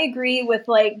wrong. I agree with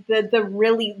like the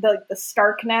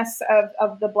starkness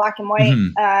of the black and white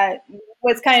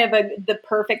was kind of the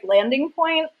perfect landing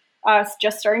point.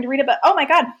 Just starting to read it, but oh my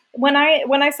God, when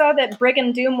I saw that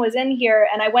Brigand Doom was in here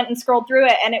and I went and scrolled through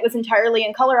it and it was entirely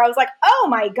in color, I was like, oh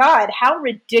my God, how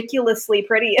ridiculously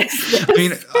pretty is this?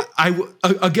 I mean,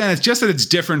 again, it's just that it's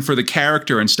different for the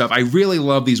character and stuff. I really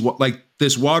love these, like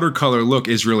this watercolor look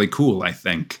is really cool. I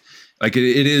think like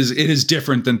it is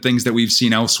different than things that we've seen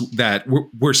that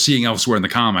we're seeing elsewhere in the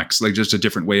comics, like just a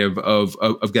different way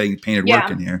of getting painted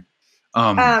work in here.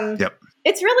 Yep.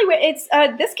 It's really weird. It's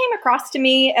this came across to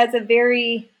me as a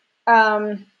very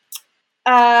it's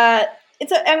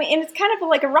kind of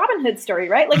like a Robin Hood story,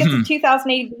 right? Like it's a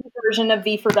 2008 version of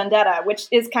V for Vendetta, which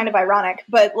is kind of ironic,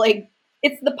 but like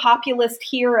it's the populist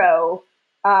hero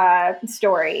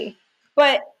story.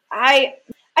 But I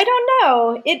don't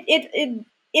know. It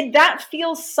that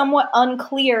feels somewhat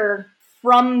unclear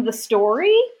from the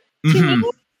story to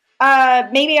me.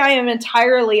 Maybe I am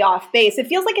entirely off base. It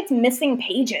feels like it's missing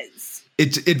pages.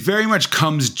 It very much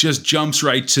jumps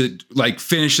right to like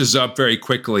finishes up very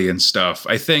quickly and stuff.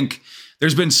 I think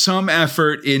there's been some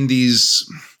effort in these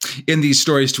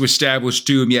stories to establish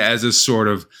Doom as a sort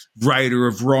of righter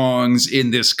of wrongs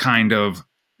in this kind of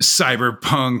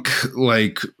cyberpunk,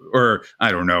 like, or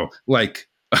I don't know, like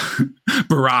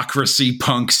bureaucracy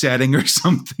punk setting or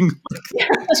something like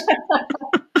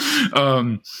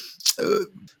that.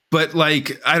 But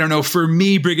like, I don't know, for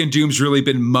me, Brigand Doom's really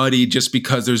been muddy just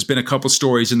because there's been a couple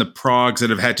stories in the progs that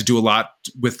have had to do a lot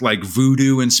with like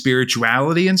voodoo and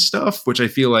spirituality and stuff, which I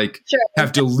feel like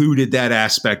have diluted that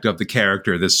aspect of the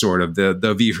character, this sort of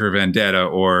the V for Vendetta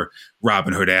or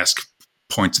Robin Hood-esque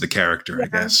points of the character, I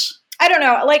guess. I don't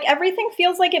know. Like, everything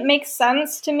feels like it makes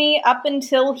sense to me up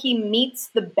until he meets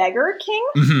the Beggar King.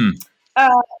 Mm-hmm.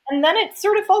 And then it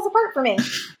sort of falls apart for me.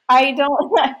 I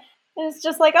don't... It's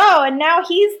just like, oh, and now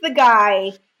he's the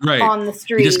guy on the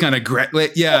street. He just kind of,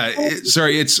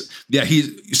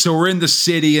 so we're in the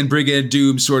city and Brigand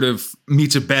Doom sort of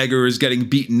meets a beggar who's getting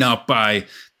beaten up by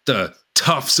the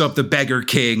toughs of the Beggar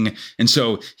King. And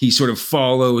so he sort of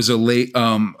follows one of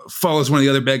the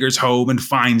other beggars home and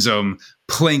finds him,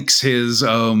 plinks his,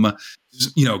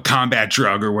 combat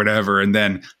drug or whatever. And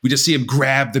then we just see him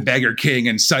grab the Beggar King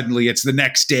and suddenly it's the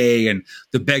next day and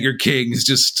the Beggar King is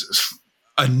just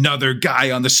another guy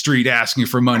on the street asking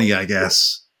for money, I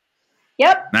guess.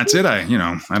 Yep. That's it. I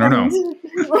don't know. And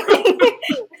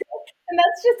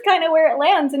that's just kind of where it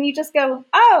lands. And you just go,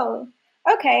 oh,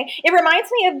 okay. It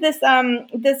reminds me of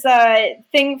this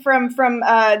thing from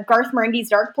Garth Marenghi's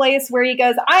Dark Place where he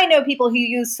goes, I know people who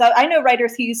I know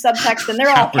writers who use subtext and they're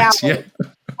all cowards. Yeah.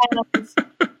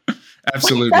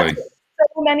 Absolutely. So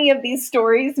many of these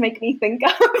stories make me think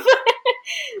of.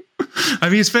 I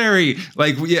mean, it's very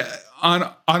like, on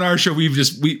our show, we've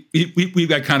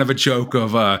got kind of a joke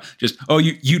of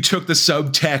you took the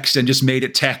subtext and just made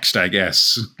it text, I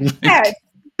guess. Like,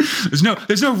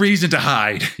 there's no reason to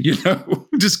hide,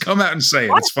 just come out and say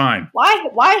it. It's fine.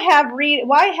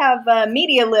 Why have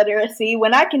media literacy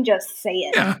when I can just say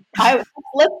it? Yeah.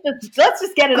 Let's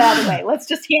just get it out of the way. Let's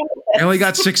just handle it. I only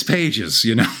got 6 pages,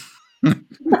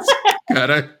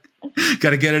 gotta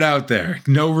get it out there.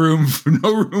 No room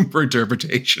for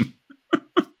interpretation.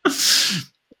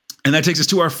 And that takes us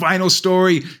to our final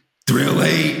story, Thrill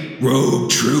 8,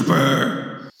 Rogue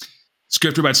Trooper.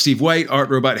 Script robot Steve White, art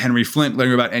robot Henry Flint,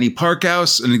 lettering robot Annie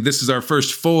Parkhouse. And this is our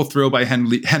first full thrill by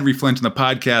Henry Flint in the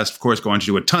podcast. Of course, going to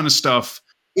do a ton of stuff.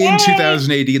 In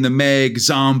 2000 AD in the Meg,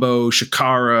 Zombo,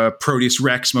 Shakara, Proteus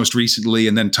Rex most recently,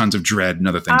 and then tons of Dread and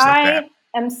other things like that.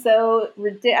 I'm so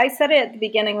I said it at the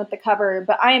beginning with the cover,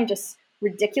 but I am just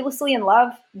ridiculously in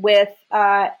love with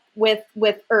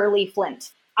early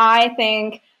Flint. I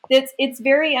think it's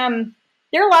very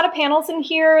there are a lot of panels in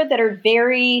here that are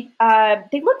very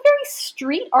they look very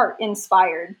street art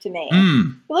inspired to me.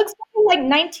 It looks like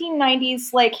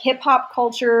 1990s like hip hop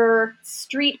culture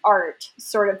street art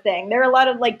sort of thing. There are a lot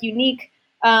of like unique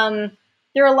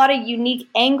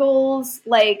angles,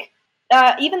 like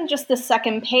even just the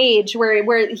second page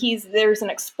where there's an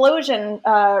explosion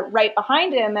right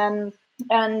behind him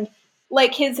and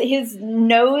like his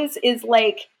nose is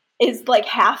like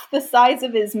half the size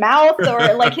of his mouth,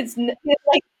 or like his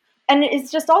like, and it's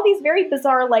just all these very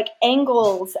bizarre like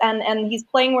angles, and he's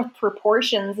playing with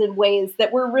proportions in ways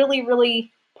that were really,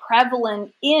 really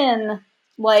prevalent in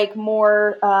like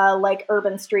more like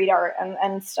urban street art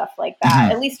and stuff like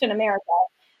that, at least in America.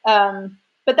 But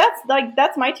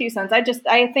that's my 2 cents. I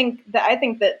think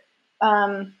that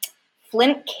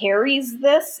Flint carries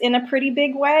this in a pretty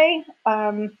big way.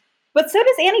 But so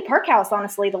does Annie Parkhouse,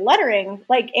 honestly. The lettering,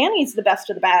 like, Annie's the best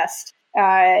of the best.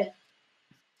 But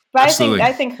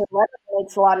I think her lettering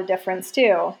makes a lot of difference,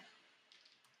 too.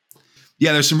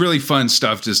 Yeah, there's some really fun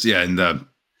stuff just,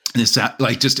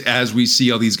 just as we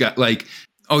see all these guys, like,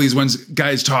 all these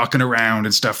guys talking around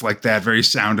and stuff like that, very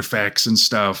sound effects and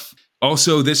stuff.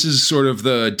 Also, this is sort of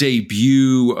the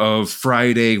debut of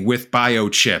Friday with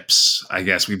biochips, I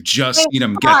guess. We've just seen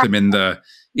them get them in the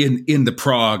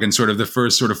prog and sort of the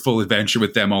first sort of full adventure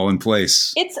with them all in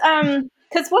place. It's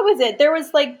because what was it? There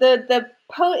was like this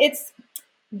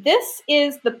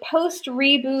is the post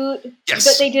reboot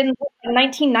that they did in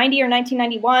 1990 or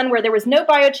 1991, where there was no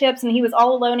biochips and he was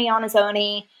all alone on his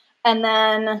own. And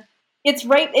then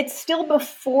it's still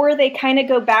before they kind of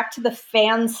go back to the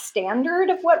fan standard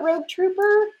of what Rogue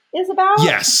Trooper is about.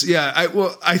 Yes, yeah.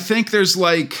 I think there's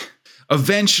like.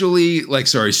 Eventually, like,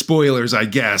 sorry, spoilers, I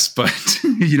guess, but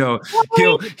he'll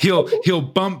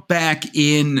bump back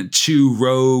into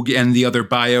Rogue and the other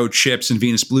biochips and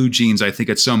Venus Blue Jeans, I think,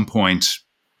 at some point,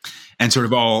 and sort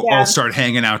of all start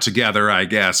hanging out together, I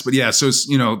guess. But yeah, so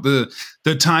the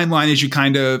timeline is you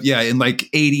kind of in like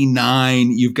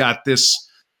 89, you've got this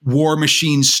War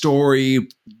Machine story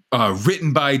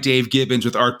written by Dave Gibbons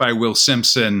with art by Will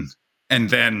Simpson, and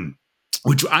then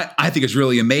which I think is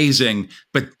really amazing,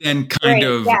 but then kind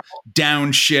of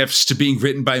downshifts to being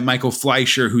written by Michael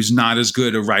Fleischer, who's not as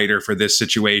good a writer for this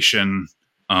situation.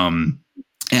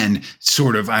 And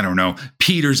sort of, I don't know,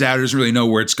 peters out, doesn't really know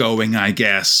where it's going, I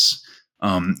guess.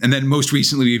 And then most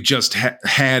recently, we've just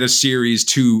had a series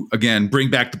to, again, bring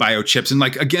back the biochips. And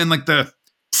like, again, like the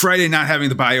Friday not having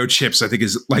the biochips, I think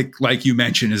is like you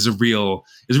mentioned, is a real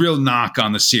knock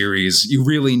on the series. You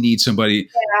really need somebody.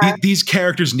 Yeah. These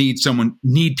characters need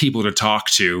people to talk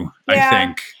to, I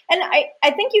think. And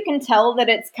I think you can tell that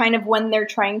it's kind of when they're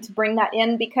trying to bring that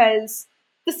in, because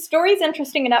the story's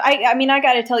interesting enough. I mean, I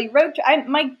got to tell you,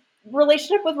 my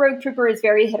relationship with Rogue Trooper is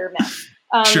very hit or miss.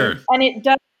 Sure. And it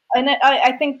does. And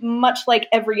I think much like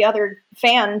every other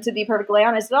fan, to be perfectly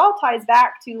honest, it all ties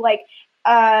back to like,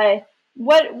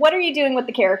 what are you doing with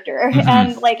the character? Mm-hmm.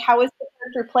 And like, how is the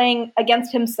character playing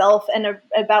against himself and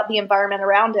about the environment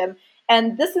around him?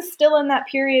 And this is still in that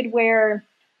period where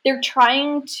they're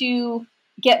trying to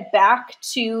get back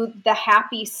to the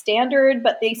happy standard,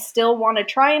 but they still want to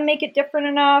try and make it different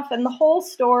enough. And the whole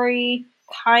story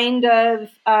kind of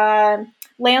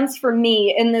lands for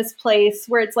me in this place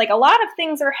where it's like a lot of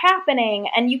things are happening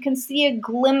and you can see a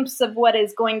glimpse of what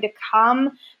is going to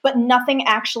come, but nothing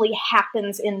actually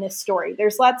happens in this story.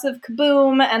 There's lots of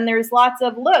kaboom and there's lots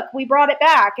of, look, we brought it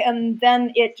back, and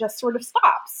then it just sort of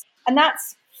stops. And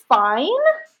that's fine,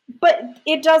 but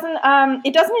it doesn't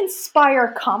inspire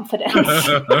confidence.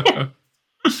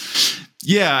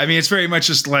 Yeah, I mean, it's very much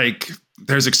just like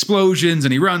there's explosions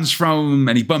and he runs from them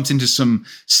and he bumps into some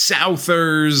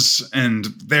Southers and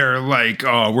they're like,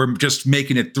 oh, we're just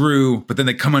making it through. But then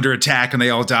they come under attack and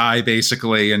they all die,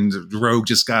 basically. And Rogue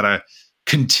just got to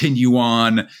continue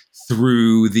on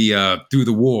through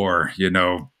the war, you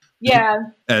know? Yeah.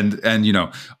 And you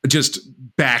know, just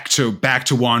back to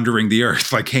wandering the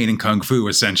earth like Kanan Kung Fu,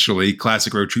 essentially.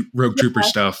 Classic Rogue Trooper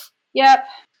stuff. Yep.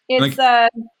 It's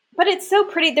but it's so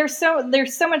pretty. There's so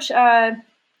much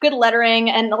good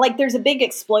lettering, and like there's a big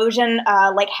explosion,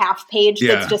 like half page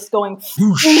that's just going.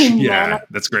 Whoosh. Yeah,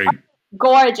 that's great.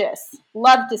 Gorgeous.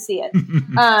 Love to see it.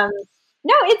 No,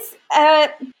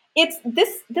 it's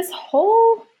this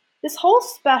whole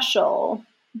special,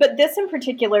 but this in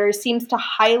particular seems to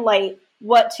highlight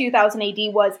what 2000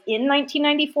 AD was in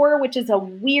 1994, which is a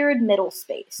weird middle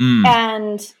space,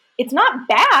 and it's not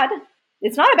bad.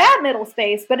 It's not a bad middle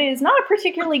space, but it is not a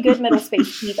particularly good middle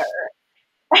space either.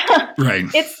 Right.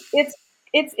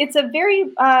 It's a very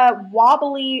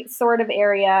wobbly sort of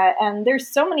area, and there's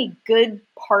so many good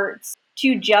parts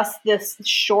to just this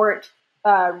short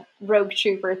Rogue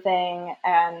Trooper thing,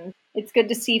 and it's good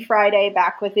to see Friday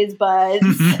back with his buds,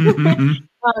 and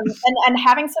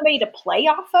having somebody to play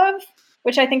off of,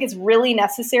 which I think is really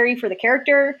necessary for the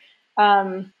character.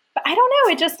 But I don't know.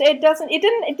 It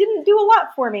didn't do a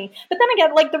lot for me. But then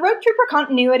again, like the Rogue Trooper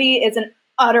continuity is an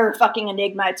utter fucking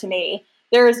enigma to me.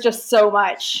 There is just so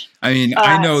much. I mean,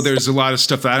 I know there's a lot of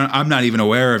stuff that I'm not even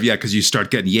aware of yet, because you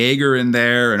start getting Jaeger in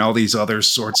there and all these other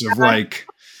sorts of like,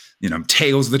 you know,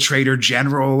 Tales of the Traitor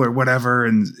General or whatever,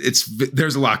 and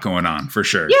there's a lot going on for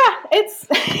sure. Yeah, it's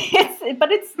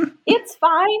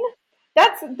fine.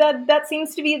 That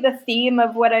seems to be the theme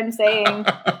of what I'm saying.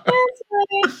 It's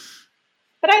fine.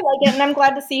 But I like it, and I'm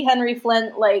glad to see Henry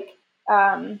Flint. Like,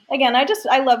 again,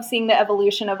 I love seeing the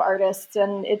evolution of artists,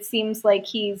 and it seems like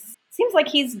he's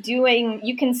doing.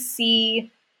 You can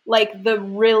see like the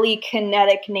really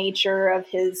kinetic nature of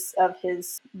his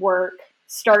work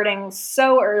starting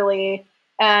so early,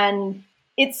 and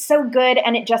it's so good,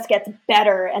 and it just gets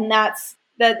better, and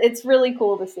it's really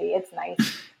cool to see. It's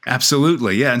nice.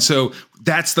 Absolutely. Yeah. And so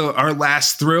that's our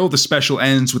last thrill. The special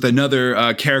ends with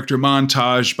another character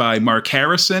montage by Mark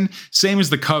Harrison. Same as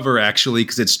the cover, actually,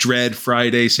 because it's Dread,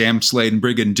 Friday, Sam Slade, and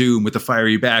Brigand Doom with a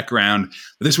fiery background.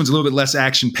 But this one's a little bit less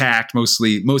action-packed. Most of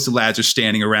the lads are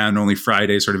standing around, only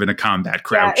Friday sort of in a combat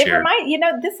crouch here.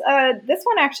 This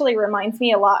one actually reminds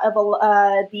me a lot of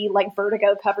the like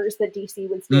Vertigo covers that DC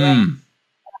was doing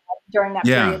during that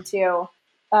period too.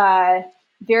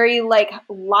 Very like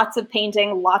lots of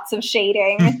painting, lots of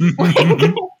shading. Like,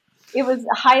 it was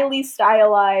highly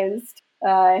stylized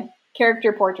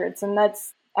character portraits, and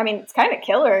it's kind of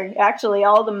killer actually.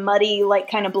 All the muddy, like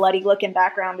kind of bloody looking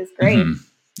background is great. Mm-hmm.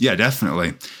 Yeah,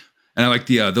 definitely. And I like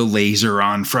the laser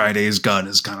on Friday's gun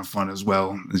is kind of fun as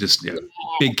well. It's just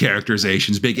big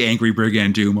characterizations, big angry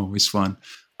Brigand Doom, always fun.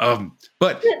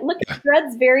 But look at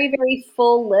Dread's very, very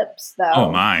full lips, though.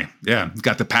 Oh my, yeah, he's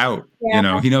got the pout. Yeah. You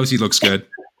know, he knows he looks good.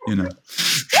 You know.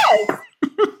 Yes.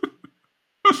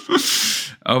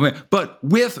 Oh man! But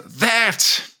with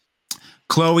that,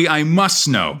 Chloe, I must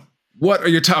know, what are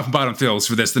your top and bottom fills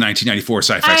for the 1994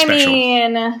 sci-fi special? I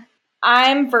mean,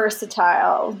 I'm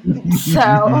versatile.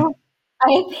 So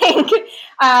I think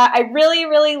I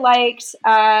really liked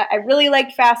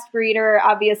Fast Breeder,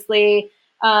 obviously.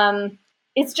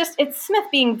 It's Smith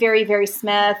being very, very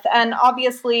Smith. And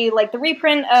obviously, like, the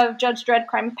reprint of Judge Dredd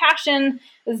Crime and Passion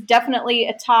was definitely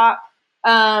a top.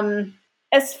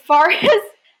 As far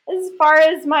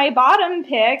as my bottom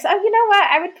picks, oh, you know what?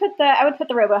 I would put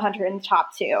the Robo Hunter in the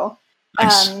top 2.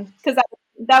 Nice. Because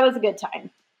that was a good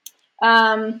time.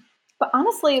 But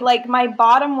honestly, like, my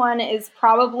bottom one is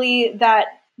probably that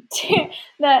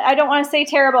I don't want to say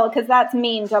terrible because that's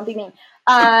mean. Don't be mean.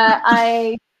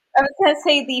 I was going to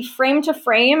say the frame to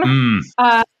frame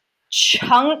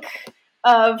chunk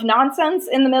of nonsense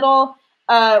in the middle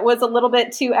was a little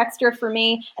bit too extra for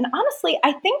me. And honestly,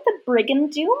 I think the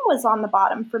Brigand Doom was on the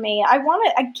bottom for me.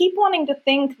 I keep wanting to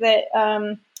think that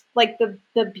like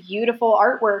the beautiful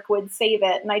artwork would save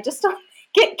it, and I just don't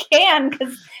think it can,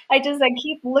 because I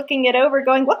keep looking it over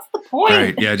going, what's the point?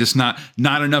 Right. Yeah, just not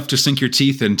enough to sink your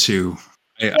teeth into.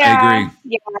 I agree.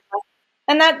 Yeah.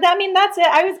 And that's it.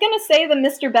 I was gonna say the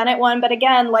Mr. Bennett one, but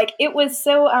again, like, it was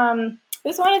so it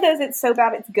was one of those it's so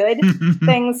bad it's good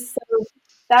things. So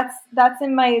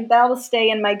that'll stay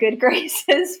in my good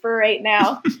graces for right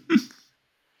now.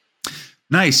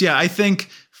 Nice. Yeah, I think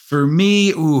for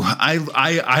me,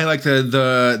 I like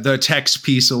the text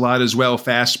piece a lot as well.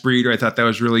 Fast Breeder, I thought that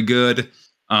was really good.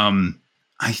 I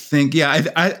think, yeah,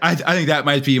 I think that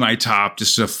might be my top.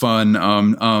 Just a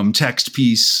fun text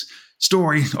piece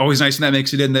story. Always nice when that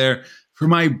makes it in there. For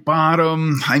my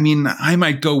bottom, I mean, I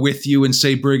might go with you and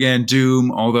say Brigand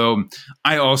Doom, although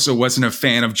I also wasn't a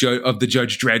fan of the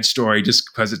Judge Dredd story, just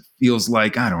because it feels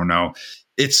like, I don't know,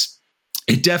 it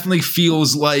definitely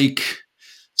feels like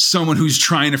someone who's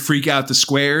trying to freak out the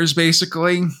squares,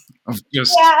 basically, of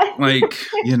just like,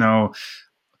 you know,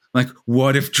 like,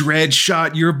 what if Dredd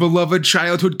shot your beloved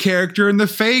childhood character in the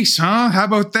face, huh? How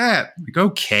about that? Like,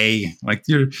 okay, like,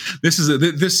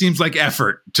 this seems like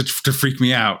effort to freak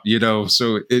me out, you know.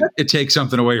 So it takes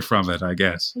something away from it, I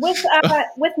guess. With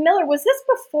Miller, was this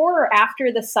before or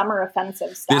after the Summer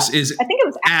Offensive stuff? This is, I think it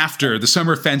was after. The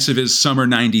Summer Offensive is summer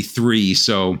 '93,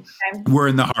 so we're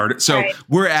in the heart. So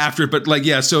we're after, but like,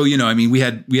 yeah. So, you know, I mean, we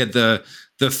had the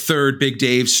third Big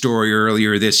Dave story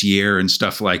earlier this year and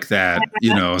stuff like that,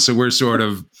 you know, so we're sort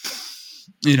of,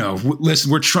 you know,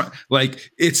 listen, we're trying,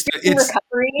 like, it's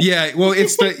recovery. Yeah. Well,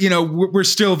 it's the, you know, we're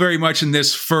still very much in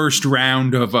this first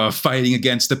round of fighting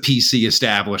against the PC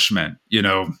establishment, you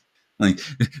know, like,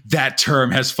 that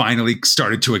term has finally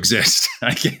started to exist,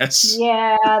 I guess.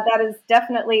 Yeah, that is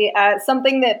definitely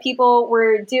something that people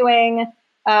were doing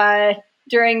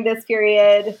during this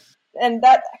period. And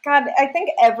that, God, I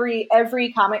think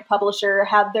every comic publisher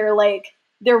had their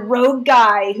rogue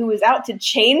guy who was out to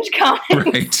change comics.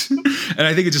 Right. And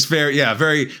I think it's just very,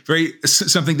 very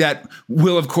something that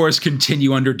will, of course,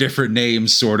 continue under different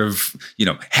names, sort of, you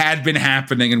know, had been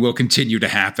happening and will continue to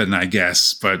happen, I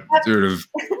guess. But sort of,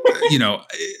 you know,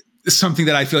 something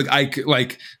that I feel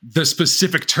like the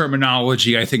specific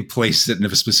terminology, I think, places it in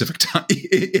a specific time,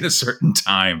 in a certain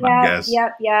time, I guess.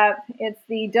 Yep. It's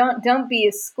the don't be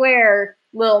a square,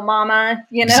 little mama,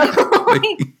 you know?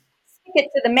 Speak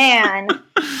it to the man.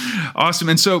 Awesome.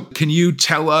 And so can you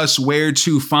tell us where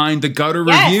to find the Gutter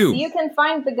Review? You can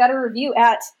find the Gutter Review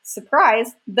at,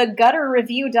 surprise,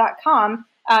 thegutterreview.com.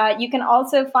 You can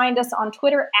also find us on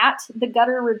Twitter at The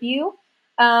Gutter Review.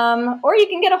 Or you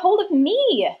can get a hold of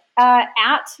me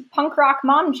at Punk Rock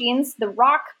Mom Jeans. The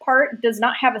rock part does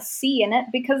not have a C in it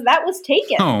because that was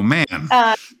taken. Oh, man.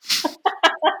 But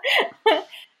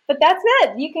that's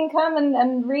it. You can come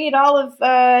and read all of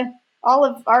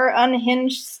our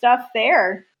unhinged stuff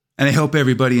there. And I hope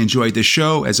everybody enjoyed the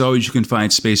show. As always, you can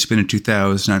find Space Spinner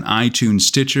 2000 on iTunes,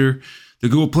 Stitcher, the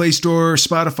Google Play Store,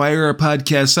 Spotify, or our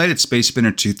podcast site at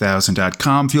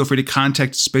spacespinner2000.com. Feel free to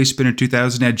contact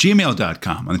spacespinner2000 at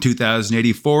gmail.com, on the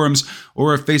 2080 forums,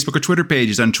 or our Facebook or Twitter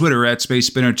pages. On Twitter at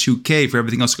spacespinner2k. For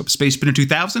everything else, look up Space Spinner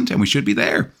 2000, and we should be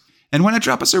there. And why not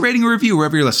drop us a rating or review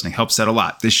wherever you're listening? Helps out a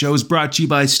lot. This show is brought to you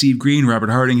by Steve Green, Robert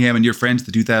Hardingham, and your friends,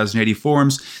 the 2080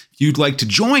 forums. If you'd like to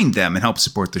join them and help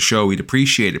support the show, we'd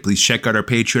appreciate it. Please check out our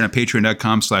Patreon at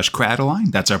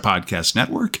patreon.com/Crataline. That's our podcast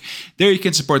network. There you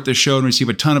can support the show and receive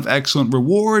a ton of excellent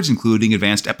rewards, including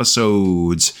advanced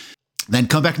episodes. Then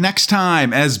come back next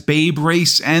time as Babe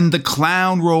Race and the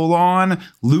Clown roll on.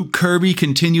 Luke Kirby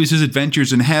continues his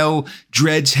adventures in hell.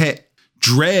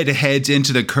 Dredd heads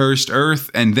into the cursed earth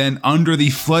and then under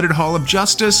the flooded Hall of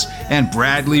Justice, and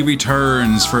Bradley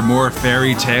returns for more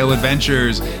fairy tale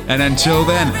adventures. And until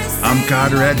then, I'm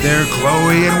Conrad, there,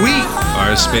 Chloe, and we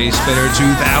are Space Spinner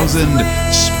 2000.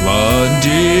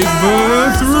 Splundig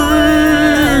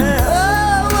Verthrig!